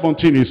verse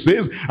 17. It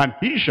says, and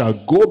he shall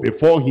go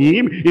before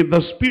him in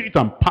the spirit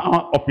and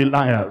power of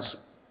Elias,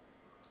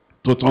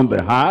 to turn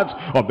the hearts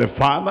of the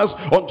fathers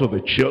unto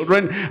the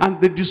children,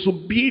 and the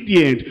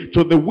disobedient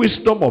to the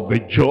wisdom of the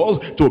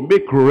just, to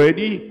make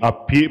ready a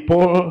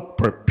people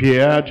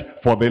prepared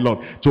for the Lord.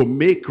 To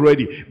make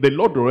ready. The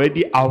Lord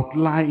already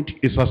outlined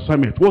his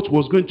assignment, what he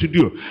was going to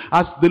do.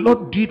 As the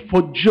Lord did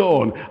for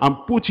John, and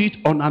put it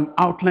on an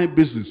outline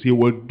basis. He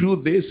will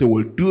do this, he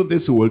will do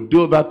this, he will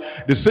do that.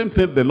 The same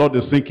thing the Lord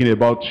is thinking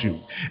about you.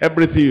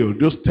 Everything you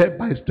do, step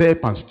by step,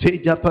 and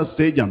stage after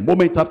stage, and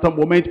moment after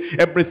moment,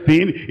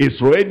 everything is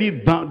ready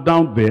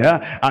down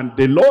there, and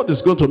the Lord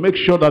is going to make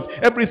sure that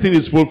everything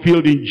is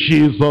fulfilled in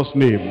Jesus'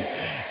 name.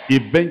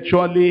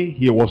 Eventually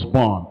he was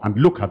born,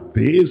 and look at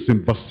this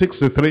in verse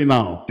 63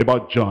 now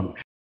about John.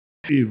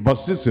 In verse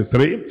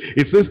 63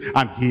 it says,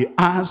 and he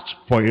asked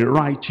for a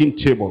writing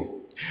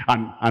table,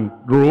 and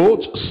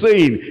wrote,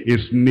 saying,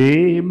 his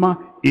name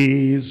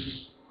is,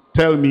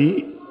 tell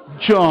me,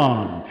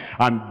 John.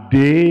 And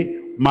they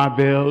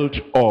marveled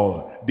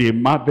all. They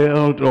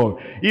marveled all.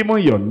 Even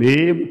your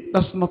name,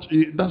 that's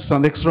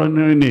an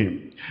extraordinary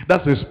name.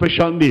 That's a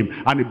special name,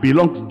 and it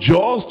belongs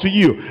just to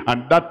you.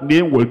 And that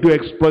name will do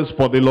express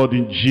for the Lord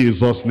in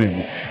Jesus'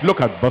 name.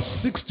 Look at verse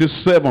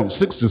 67.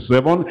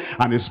 67,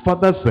 and his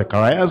father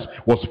Zacharias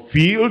was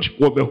filled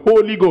with the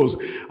Holy Ghost,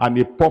 and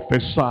he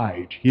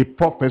prophesied. He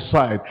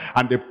prophesied,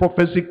 and the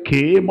prophecy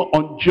came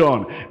on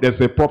John. There's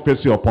a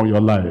prophecy upon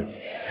your life.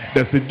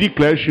 There's a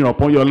declaration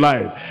upon your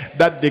life.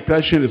 That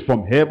declaration is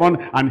from heaven,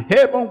 and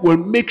heaven will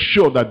make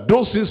sure that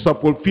those things are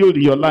fulfilled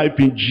in your life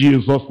in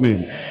Jesus'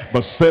 name.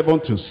 Verse 7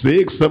 to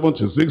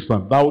 6,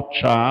 and thou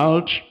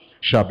child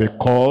shall be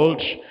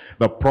called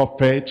the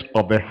prophet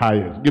of the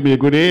highest. Give me a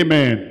good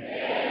amen.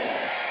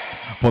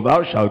 For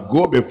thou shalt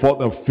go before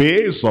the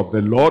face of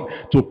the Lord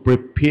to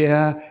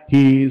prepare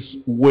his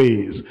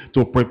ways.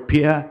 To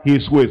prepare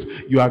his ways.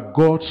 You are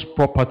God's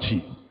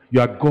property. You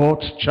are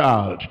God's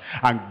child,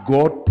 and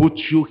God put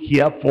you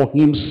here for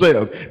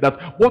himself,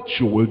 that what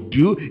you will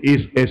do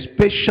is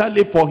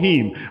especially for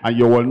him, and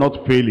you will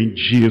not fail in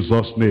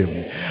Jesus'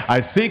 name. I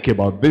think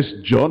about this,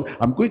 John.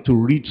 I'm going to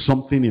read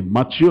something in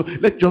Matthew.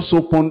 Let's just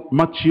open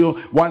Matthew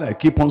while I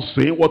keep on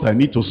saying what I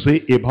need to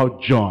say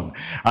about John.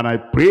 And I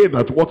pray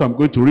that what I'm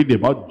going to read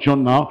about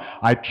John now,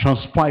 I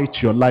transfer it to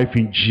your life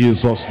in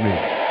Jesus'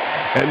 name.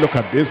 Look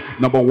at this.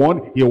 Number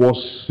one, he was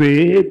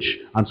saved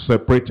and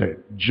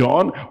separated.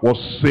 John was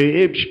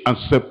saved and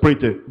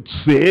separated.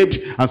 Saved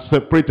and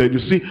separated. You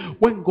see,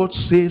 when God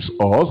saves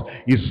us,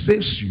 he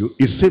saves you,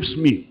 he saves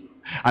me.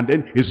 And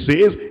then he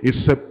says,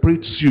 it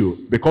separates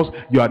you, because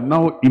you are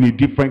now in a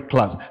different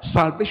class.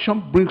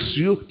 Salvation brings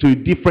you to a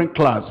different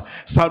class.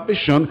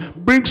 Salvation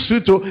brings you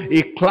to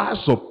a class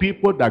of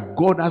people that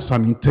God has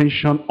an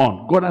intention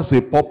on. God has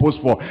a purpose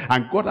for,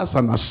 and God has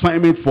an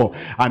assignment for.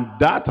 And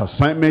that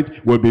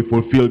assignment will be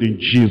fulfilled in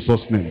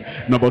Jesus' name.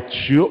 Number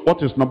two,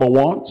 what is number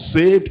one?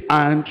 Saved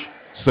and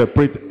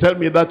separated. Tell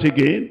me that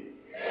again.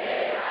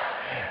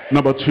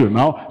 Number two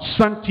now,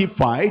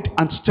 sanctified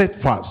and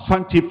steadfast.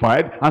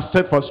 Sanctified and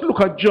steadfast. Look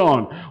at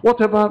John.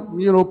 Whatever,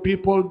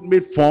 people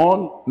made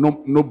fun,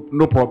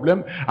 no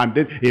problem. And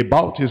then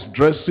about his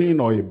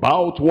dressing, or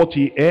about what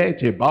he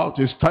ate, about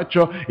his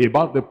stature,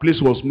 about the place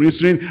he was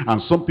ministering,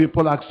 and some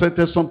people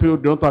accepted, some people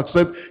don't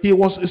accept. He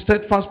was a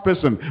steadfast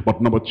person.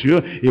 But number two,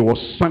 he was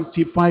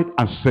sanctified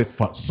and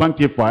steadfast.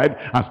 Sanctified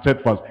and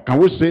steadfast. Can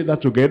we say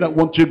that together?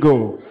 Won't you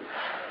go?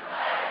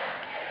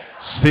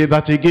 Say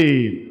that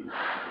again.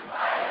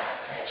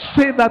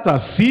 Say that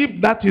as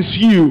if that is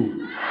you.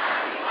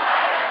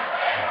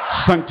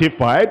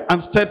 Sanctified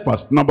and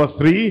steadfast. Number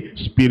three,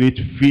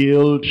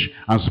 spirit-filled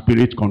and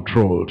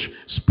spirit-controlled.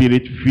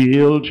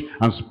 Spirit-filled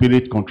and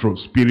spirit-controlled.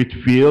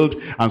 Spirit-filled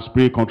and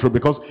spirit-controlled,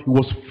 because he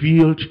was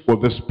filled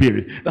with the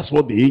Spirit. That's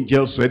what the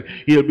angel said.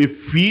 He'll be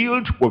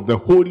filled with the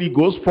Holy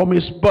Ghost from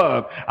his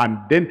birth. And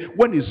then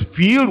when he's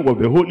filled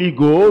with the Holy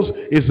Ghost,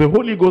 it's the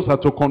Holy Ghost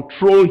that to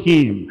control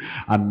him.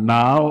 And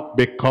now,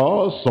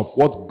 because of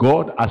what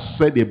God has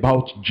said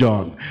about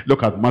John,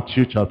 look at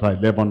Matthew chapter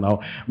 11 now.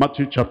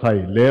 Matthew chapter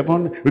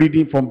 11, reading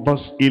from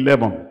verse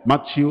 11.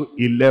 Matthew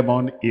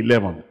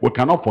 11:11. We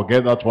cannot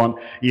forget that one.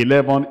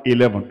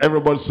 11:11.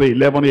 Everybody say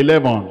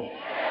 11:11.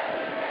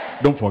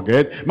 Don't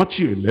forget,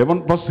 Matthew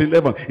 11, verse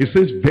 11. It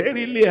says,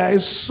 verily I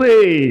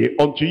say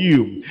unto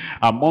you,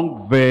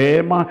 among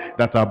them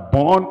that are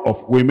born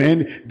of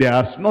women, there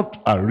has not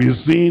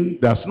risen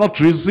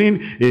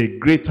a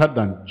greater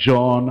than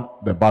John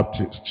the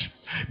Baptist.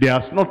 There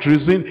has not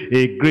risen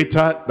a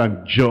greater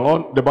than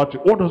John the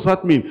Baptist. What does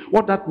that mean?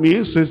 What that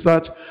means is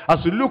that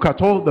as you look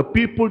at all the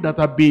people that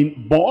have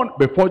been born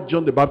before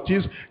John the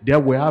Baptist,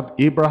 there we have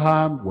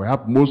Abraham, we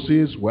have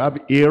Moses, we have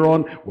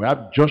Aaron, we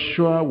have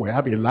Joshua, we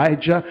have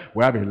Elijah,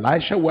 we have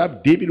Elisha, we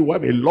have David, we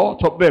have a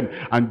lot of them.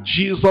 And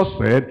Jesus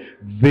said,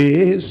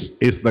 this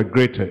is the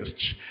greatest.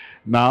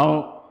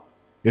 Now,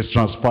 it's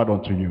transferred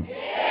unto you.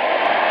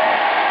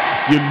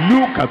 You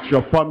look at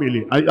your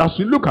family. As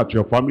you look at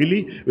your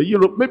family,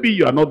 maybe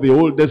you are not the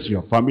oldest in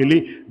your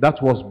family.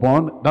 That was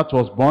born,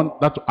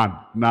 and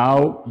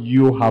now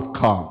you have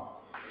come.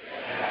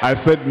 I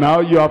said,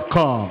 now you have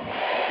come.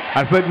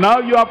 I said, now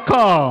you have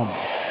come.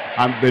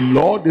 And the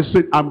Lord is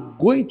saying, I'm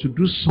going to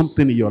do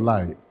something in your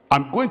life.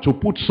 I'm going to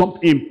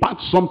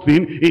impart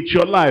something into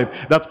your life.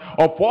 That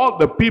of all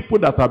the people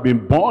that have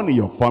been born in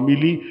your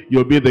family,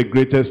 you'll be the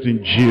greatest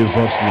in Jesus'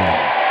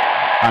 name.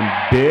 And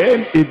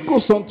then it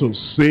goes on to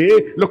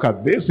say, look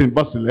at this in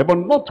verse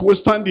 11,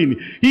 notwithstanding,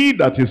 he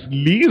that is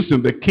least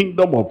in the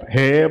kingdom of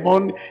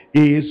heaven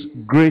is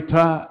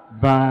greater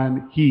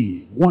than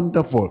he.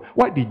 Wonderful.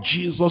 Why did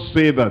Jesus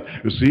say that?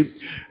 You see,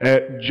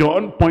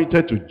 John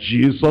pointed to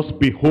Jesus,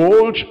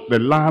 behold the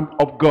Lamb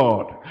of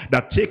God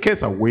that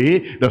taketh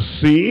away the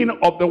sin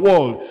of the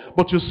world.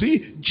 But you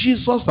see,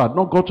 Jesus had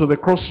not gone to the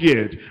cross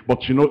yet. But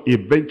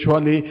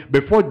eventually,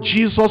 before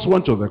Jesus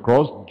went to the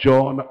cross,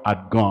 John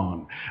had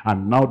gone.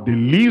 And now the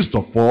least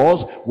of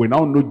us, we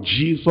now know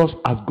Jesus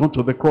has gone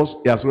to the cross.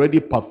 He has already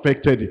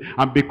perfected it.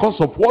 And because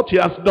of what he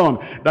has done,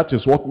 that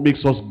is what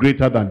makes us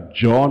greater than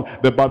John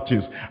the Baptist.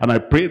 Baptist. And I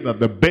pray that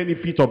the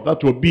benefit of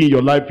that will be in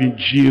your life in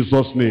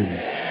Jesus' name.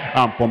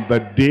 And from the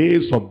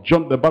days of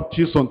John the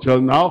Baptist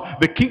until now,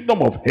 the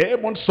kingdom of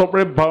heaven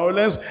suffered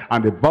violence,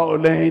 and the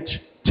violent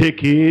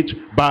take it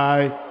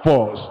by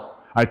force.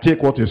 I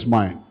take what is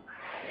mine.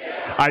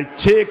 I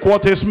take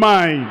what is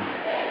mine.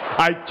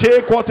 I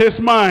take what is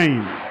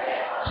mine.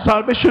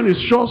 Salvation is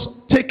yours,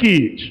 take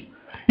it.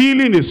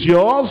 Healing is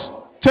yours,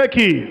 take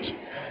it.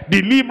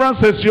 Deliverance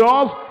is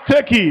yours,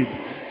 take it.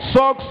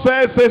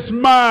 Success is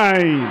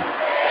mine,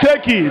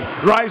 take it.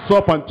 Rise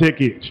up and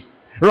take it.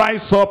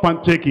 Rise up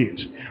and take it.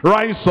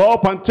 Rise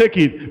up and take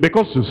it.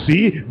 Because you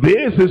see,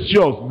 this is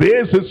yours.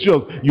 This is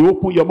yours. You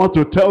open your mouth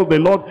to tell the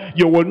Lord,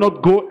 you will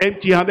not go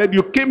empty-handed.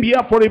 You came here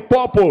for a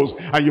purpose.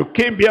 And you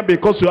came here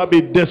because you have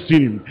a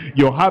destiny.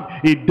 You have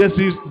a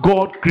destiny.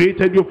 God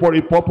created you for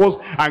a purpose.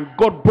 And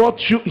God brought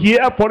you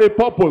here for a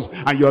purpose.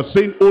 And you are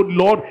saying, oh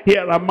Lord,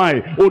 here am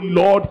I. Oh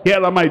Lord,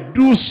 here am I.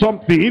 Do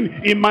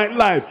something in my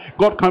life.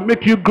 God can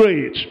make you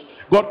great.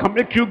 God can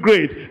make you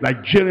great,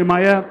 like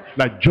Jeremiah,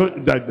 like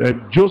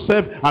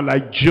Joseph, and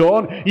like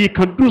John. He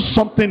can do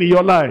something in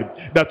your life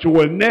that you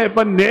will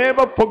never,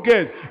 never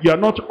forget. You are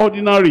not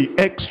ordinary,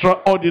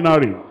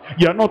 extraordinary.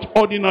 You are not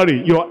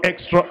ordinary, you are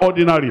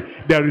extraordinary.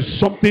 There is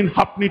something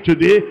happening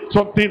today,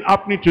 something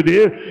happening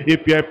today.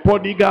 If you are a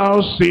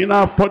prodigal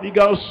sinner,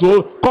 prodigal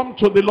soul, come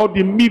to the Lord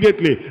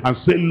immediately and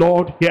say,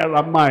 Lord, here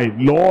am I.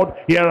 Lord,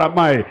 here am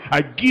I.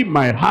 I give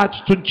my heart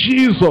to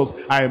Jesus.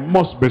 I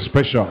must be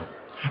special.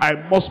 I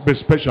must be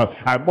special.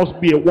 I must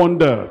be a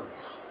wonder.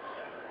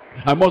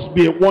 I must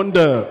be a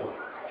wonder.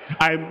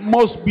 I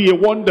must be a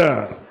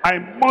wonder. I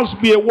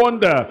must be a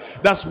wonder.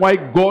 That's why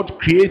God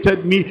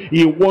created me.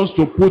 He wants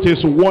to put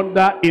his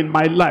wonder in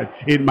my life,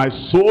 in my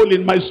soul,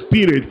 in my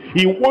spirit.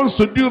 He wants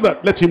to do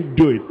that. Let him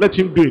do it. Let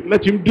him do it.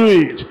 Let him do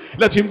it.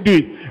 Let him do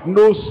it.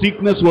 No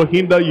sickness will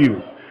hinder you.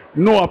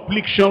 No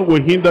affliction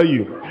will hinder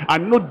you,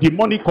 and no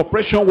demonic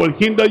oppression will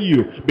hinder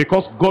you,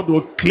 because God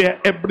will clear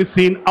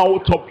everything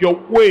out of your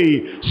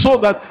way, so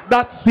that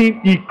that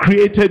thing he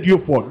created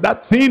you for,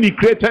 that thing he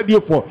created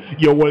you for,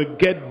 you will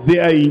get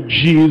there in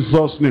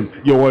Jesus' name.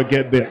 You will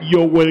get there.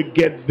 You will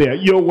get there.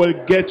 You will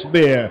get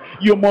there.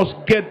 You must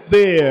get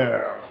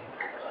there.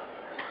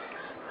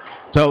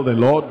 Tell the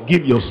Lord,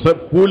 give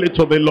yourself fully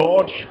to the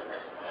Lord.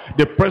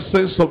 The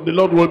presence of the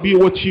Lord will be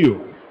with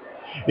you.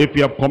 If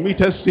you have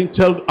committed sin,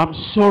 tell, I'm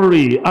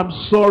sorry, I'm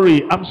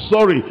sorry, I'm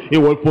sorry. He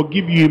will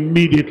forgive you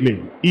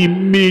immediately.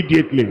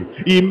 Immediately.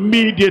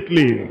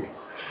 Immediately.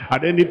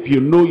 And then if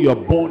you know you're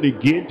born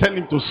again, tell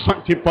him to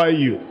sanctify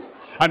you.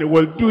 And he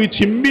will do it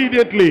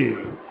immediately.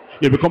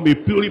 You become a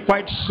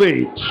purified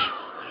saint.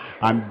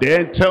 And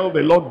then tell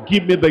the Lord,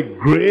 give me the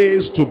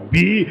grace to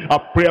be a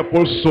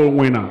prayerful soul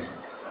winner.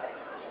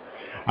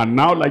 And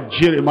now, like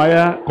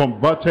Jeremiah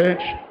converted,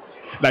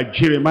 like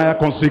Jeremiah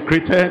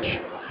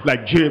consecrated,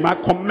 like Jeremiah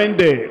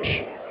commended,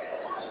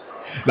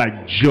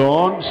 like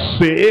John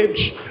saved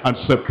and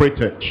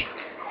separated,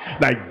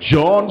 like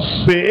John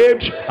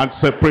saved and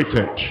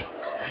separated,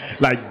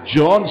 like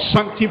John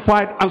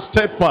sanctified and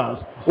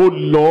steadfast. Oh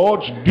Lord,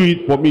 do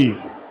it for me.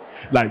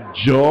 Like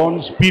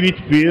John,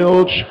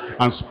 spirit-filled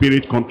and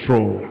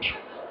spirit-controlled.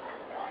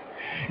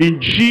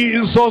 In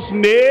Jesus'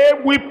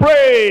 name we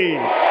pray.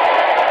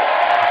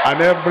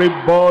 And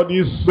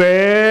everybody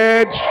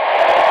said,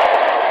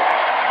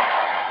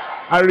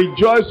 I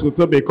rejoice with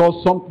you,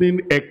 because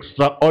something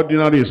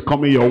extraordinary is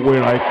coming your way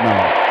right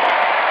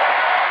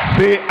now.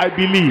 Say, I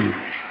believe.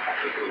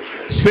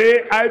 Say,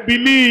 I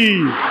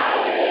believe.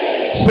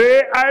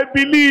 Say, I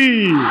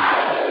believe.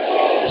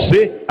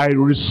 Say, I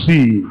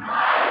receive.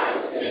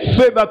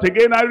 Say that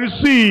again, I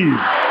receive.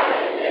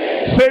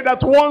 Say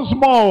that once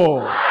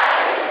more.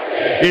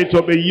 It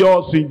will be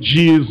yours in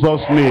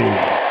Jesus' name.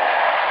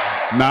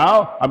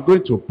 Now, I'm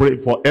going to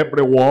pray for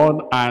everyone,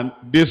 and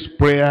this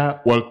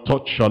prayer will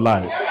touch your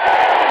life.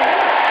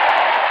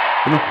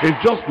 You know,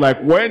 it's just like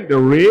when the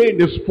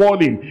rain is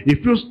falling.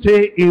 If you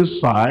stay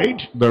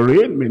inside, the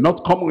rain may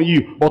not come on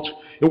you. But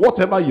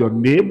whatever your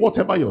name,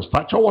 whatever your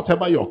stature,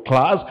 whatever your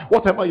class,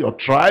 whatever your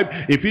tribe,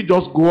 if you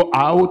just go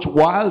out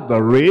while the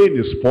rain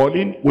is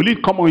falling, will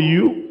it come on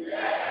you?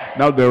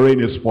 Now the rain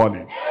is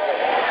falling.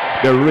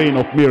 The rain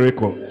of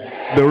miracle,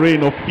 the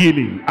rain of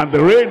healing, and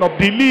the rain of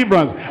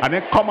deliverance. And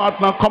then come out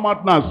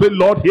now, say,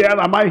 Lord, here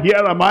am I,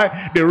 here am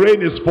I. The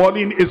rain is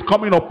falling, it's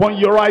coming upon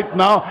you right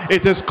now.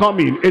 It is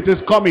coming,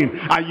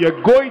 and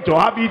you're going to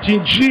have it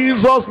in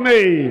Jesus'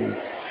 name.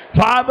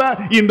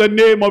 Father, in the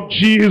name of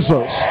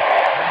Jesus,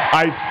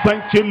 I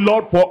thank you,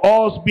 Lord, for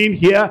us being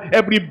here,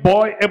 every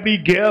boy, every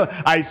girl.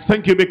 I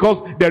thank you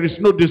because there is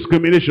no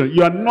discrimination.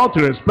 You are not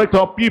a respecter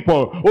of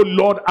people. Oh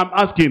Lord, I'm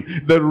asking,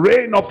 the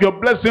rain of your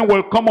blessing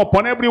will come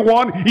upon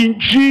everyone in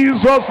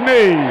Jesus'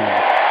 name.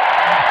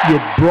 You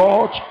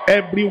brought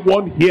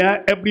everyone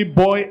here, every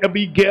boy,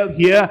 every girl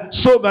here,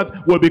 so that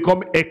we'll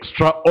become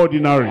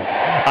extraordinary.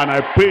 And I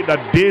pray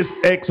that this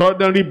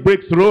extraordinary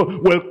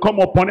breakthrough will come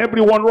upon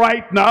everyone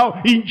right now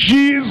in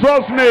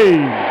Jesus'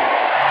 name.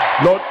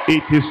 Lord,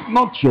 it is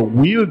not your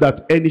will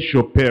that any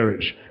should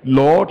perish.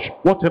 Lord,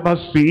 whatever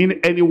sin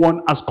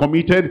anyone has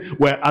committed,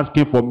 we're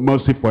asking for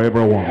mercy for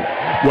everyone.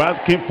 We're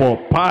asking for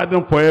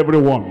pardon for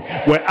everyone.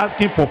 We're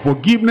asking for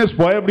forgiveness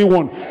for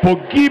everyone.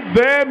 Forgive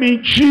them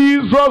in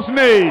Jesus'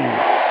 name.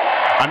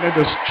 And then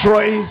the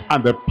strength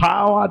and the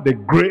power, the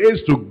grace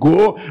to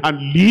go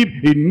and live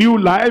a new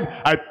life,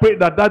 I pray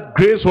that that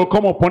grace will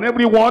come upon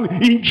everyone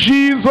in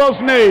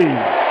Jesus' name.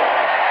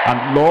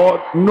 And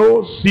Lord,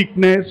 no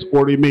sickness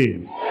will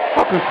remain.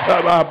 How can,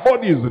 our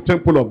body is the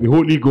temple of the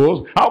Holy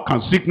Ghost. How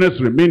can sickness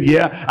remain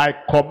here? I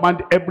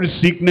command every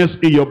sickness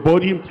in your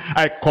body.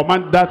 I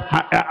command that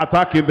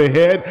attack in the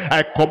head.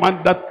 I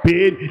command that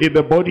pain in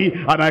the body.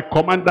 And I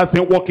command that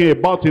thing walking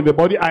about in the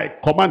body. I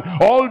command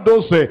all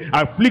those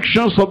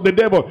afflictions of the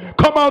devil.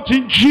 Come out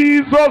in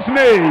Jesus'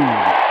 name.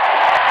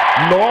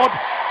 Lord,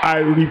 I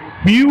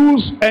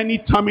refuse any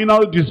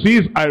terminal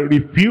disease. I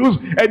refuse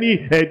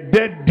any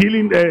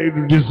death-dealing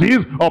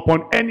disease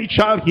upon any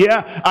child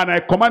here. And I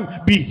command,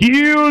 be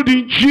healed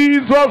in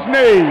Jesus'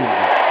 name.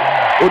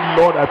 Oh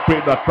Lord, I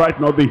pray that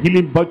right now the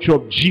healing virtue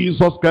of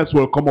Jesus Christ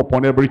will come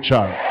upon every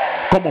child.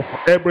 Come upon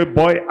every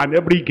boy and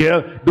every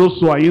girl. Those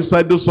who are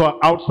inside, those who are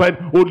outside.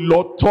 Oh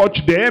Lord, touch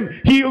them.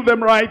 Heal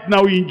them right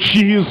now in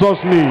Jesus'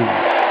 name.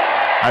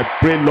 I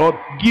pray, Lord,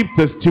 give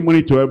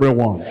testimony to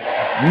everyone.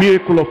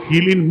 Miracle of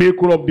healing,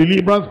 miracle of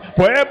deliverance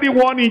for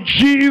everyone in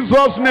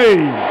Jesus'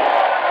 name.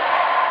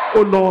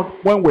 Oh Lord,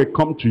 when we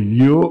come to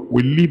you,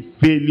 we leave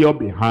failure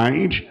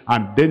behind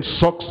and then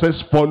success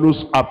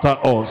follows after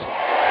us.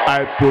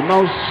 I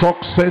pronounce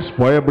success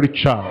for every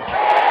child.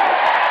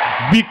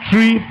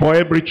 Victory for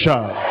every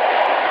child.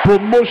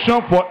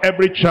 Promotion for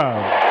every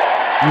child.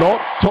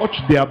 Lord, touch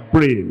their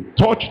brain,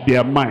 touch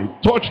their mind,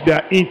 touch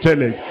their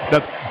intellect,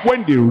 that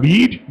when they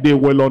read, they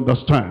will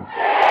understand.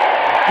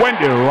 When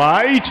they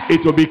write,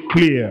 it will be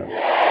clear.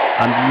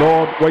 And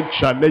Lord, when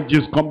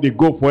challenges come, they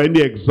go for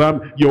any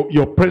exam,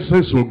 your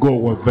presence will go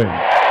with them.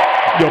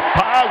 Your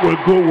power will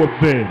go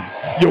with them.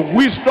 Your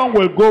wisdom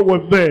will go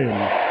with them.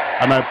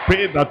 And I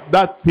pray that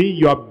that thing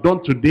you have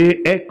done today,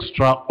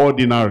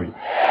 extraordinary,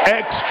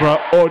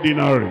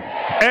 extraordinary,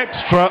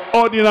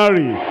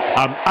 extraordinary.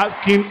 I'm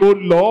asking, oh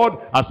Lord,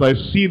 as I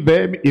see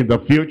them in the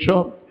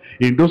future,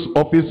 in those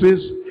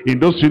offices, in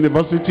those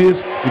universities,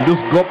 in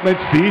those government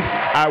seats,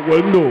 I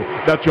will know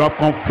that you have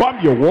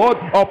confirmed your word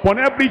upon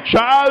every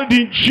child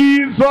in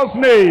Jesus'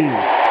 name.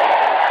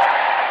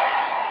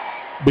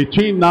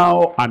 Between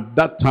now and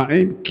that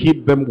time,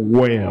 keep them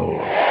well,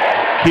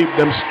 keep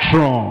them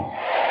strong,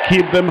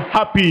 keep them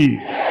happy.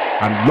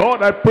 And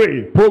Lord, I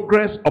pray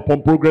progress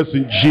upon progress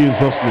in Jesus'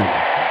 name.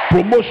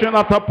 Promotion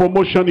after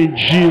promotion in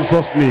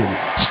Jesus' name.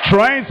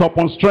 Strength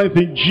upon strength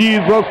in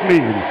Jesus'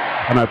 name.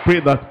 And I pray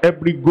that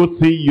every good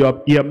thing you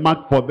have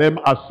earmarked for them,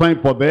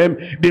 assigned for them,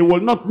 they will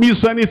not miss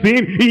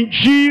anything in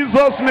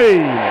Jesus'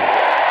 name.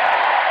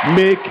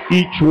 Make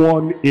each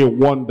one a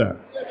wonder.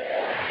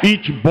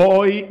 Each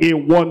boy a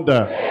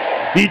wonder.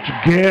 Each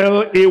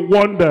girl a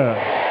wonder.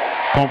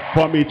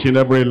 Confirm it in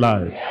every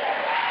life.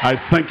 I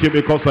thank you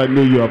because I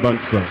know you have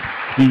answered.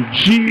 In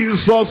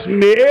Jesus'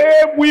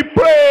 name we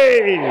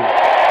pray.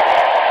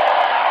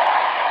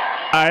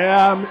 I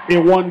am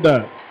a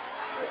wonder.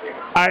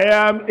 I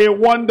am a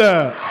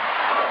wonder.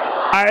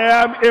 I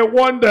am a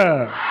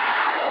wonder.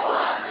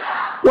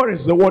 What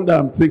is the wonder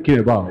I'm thinking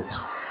about?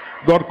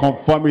 God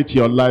confirm it in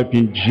your life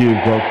in Jesus'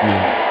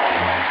 name.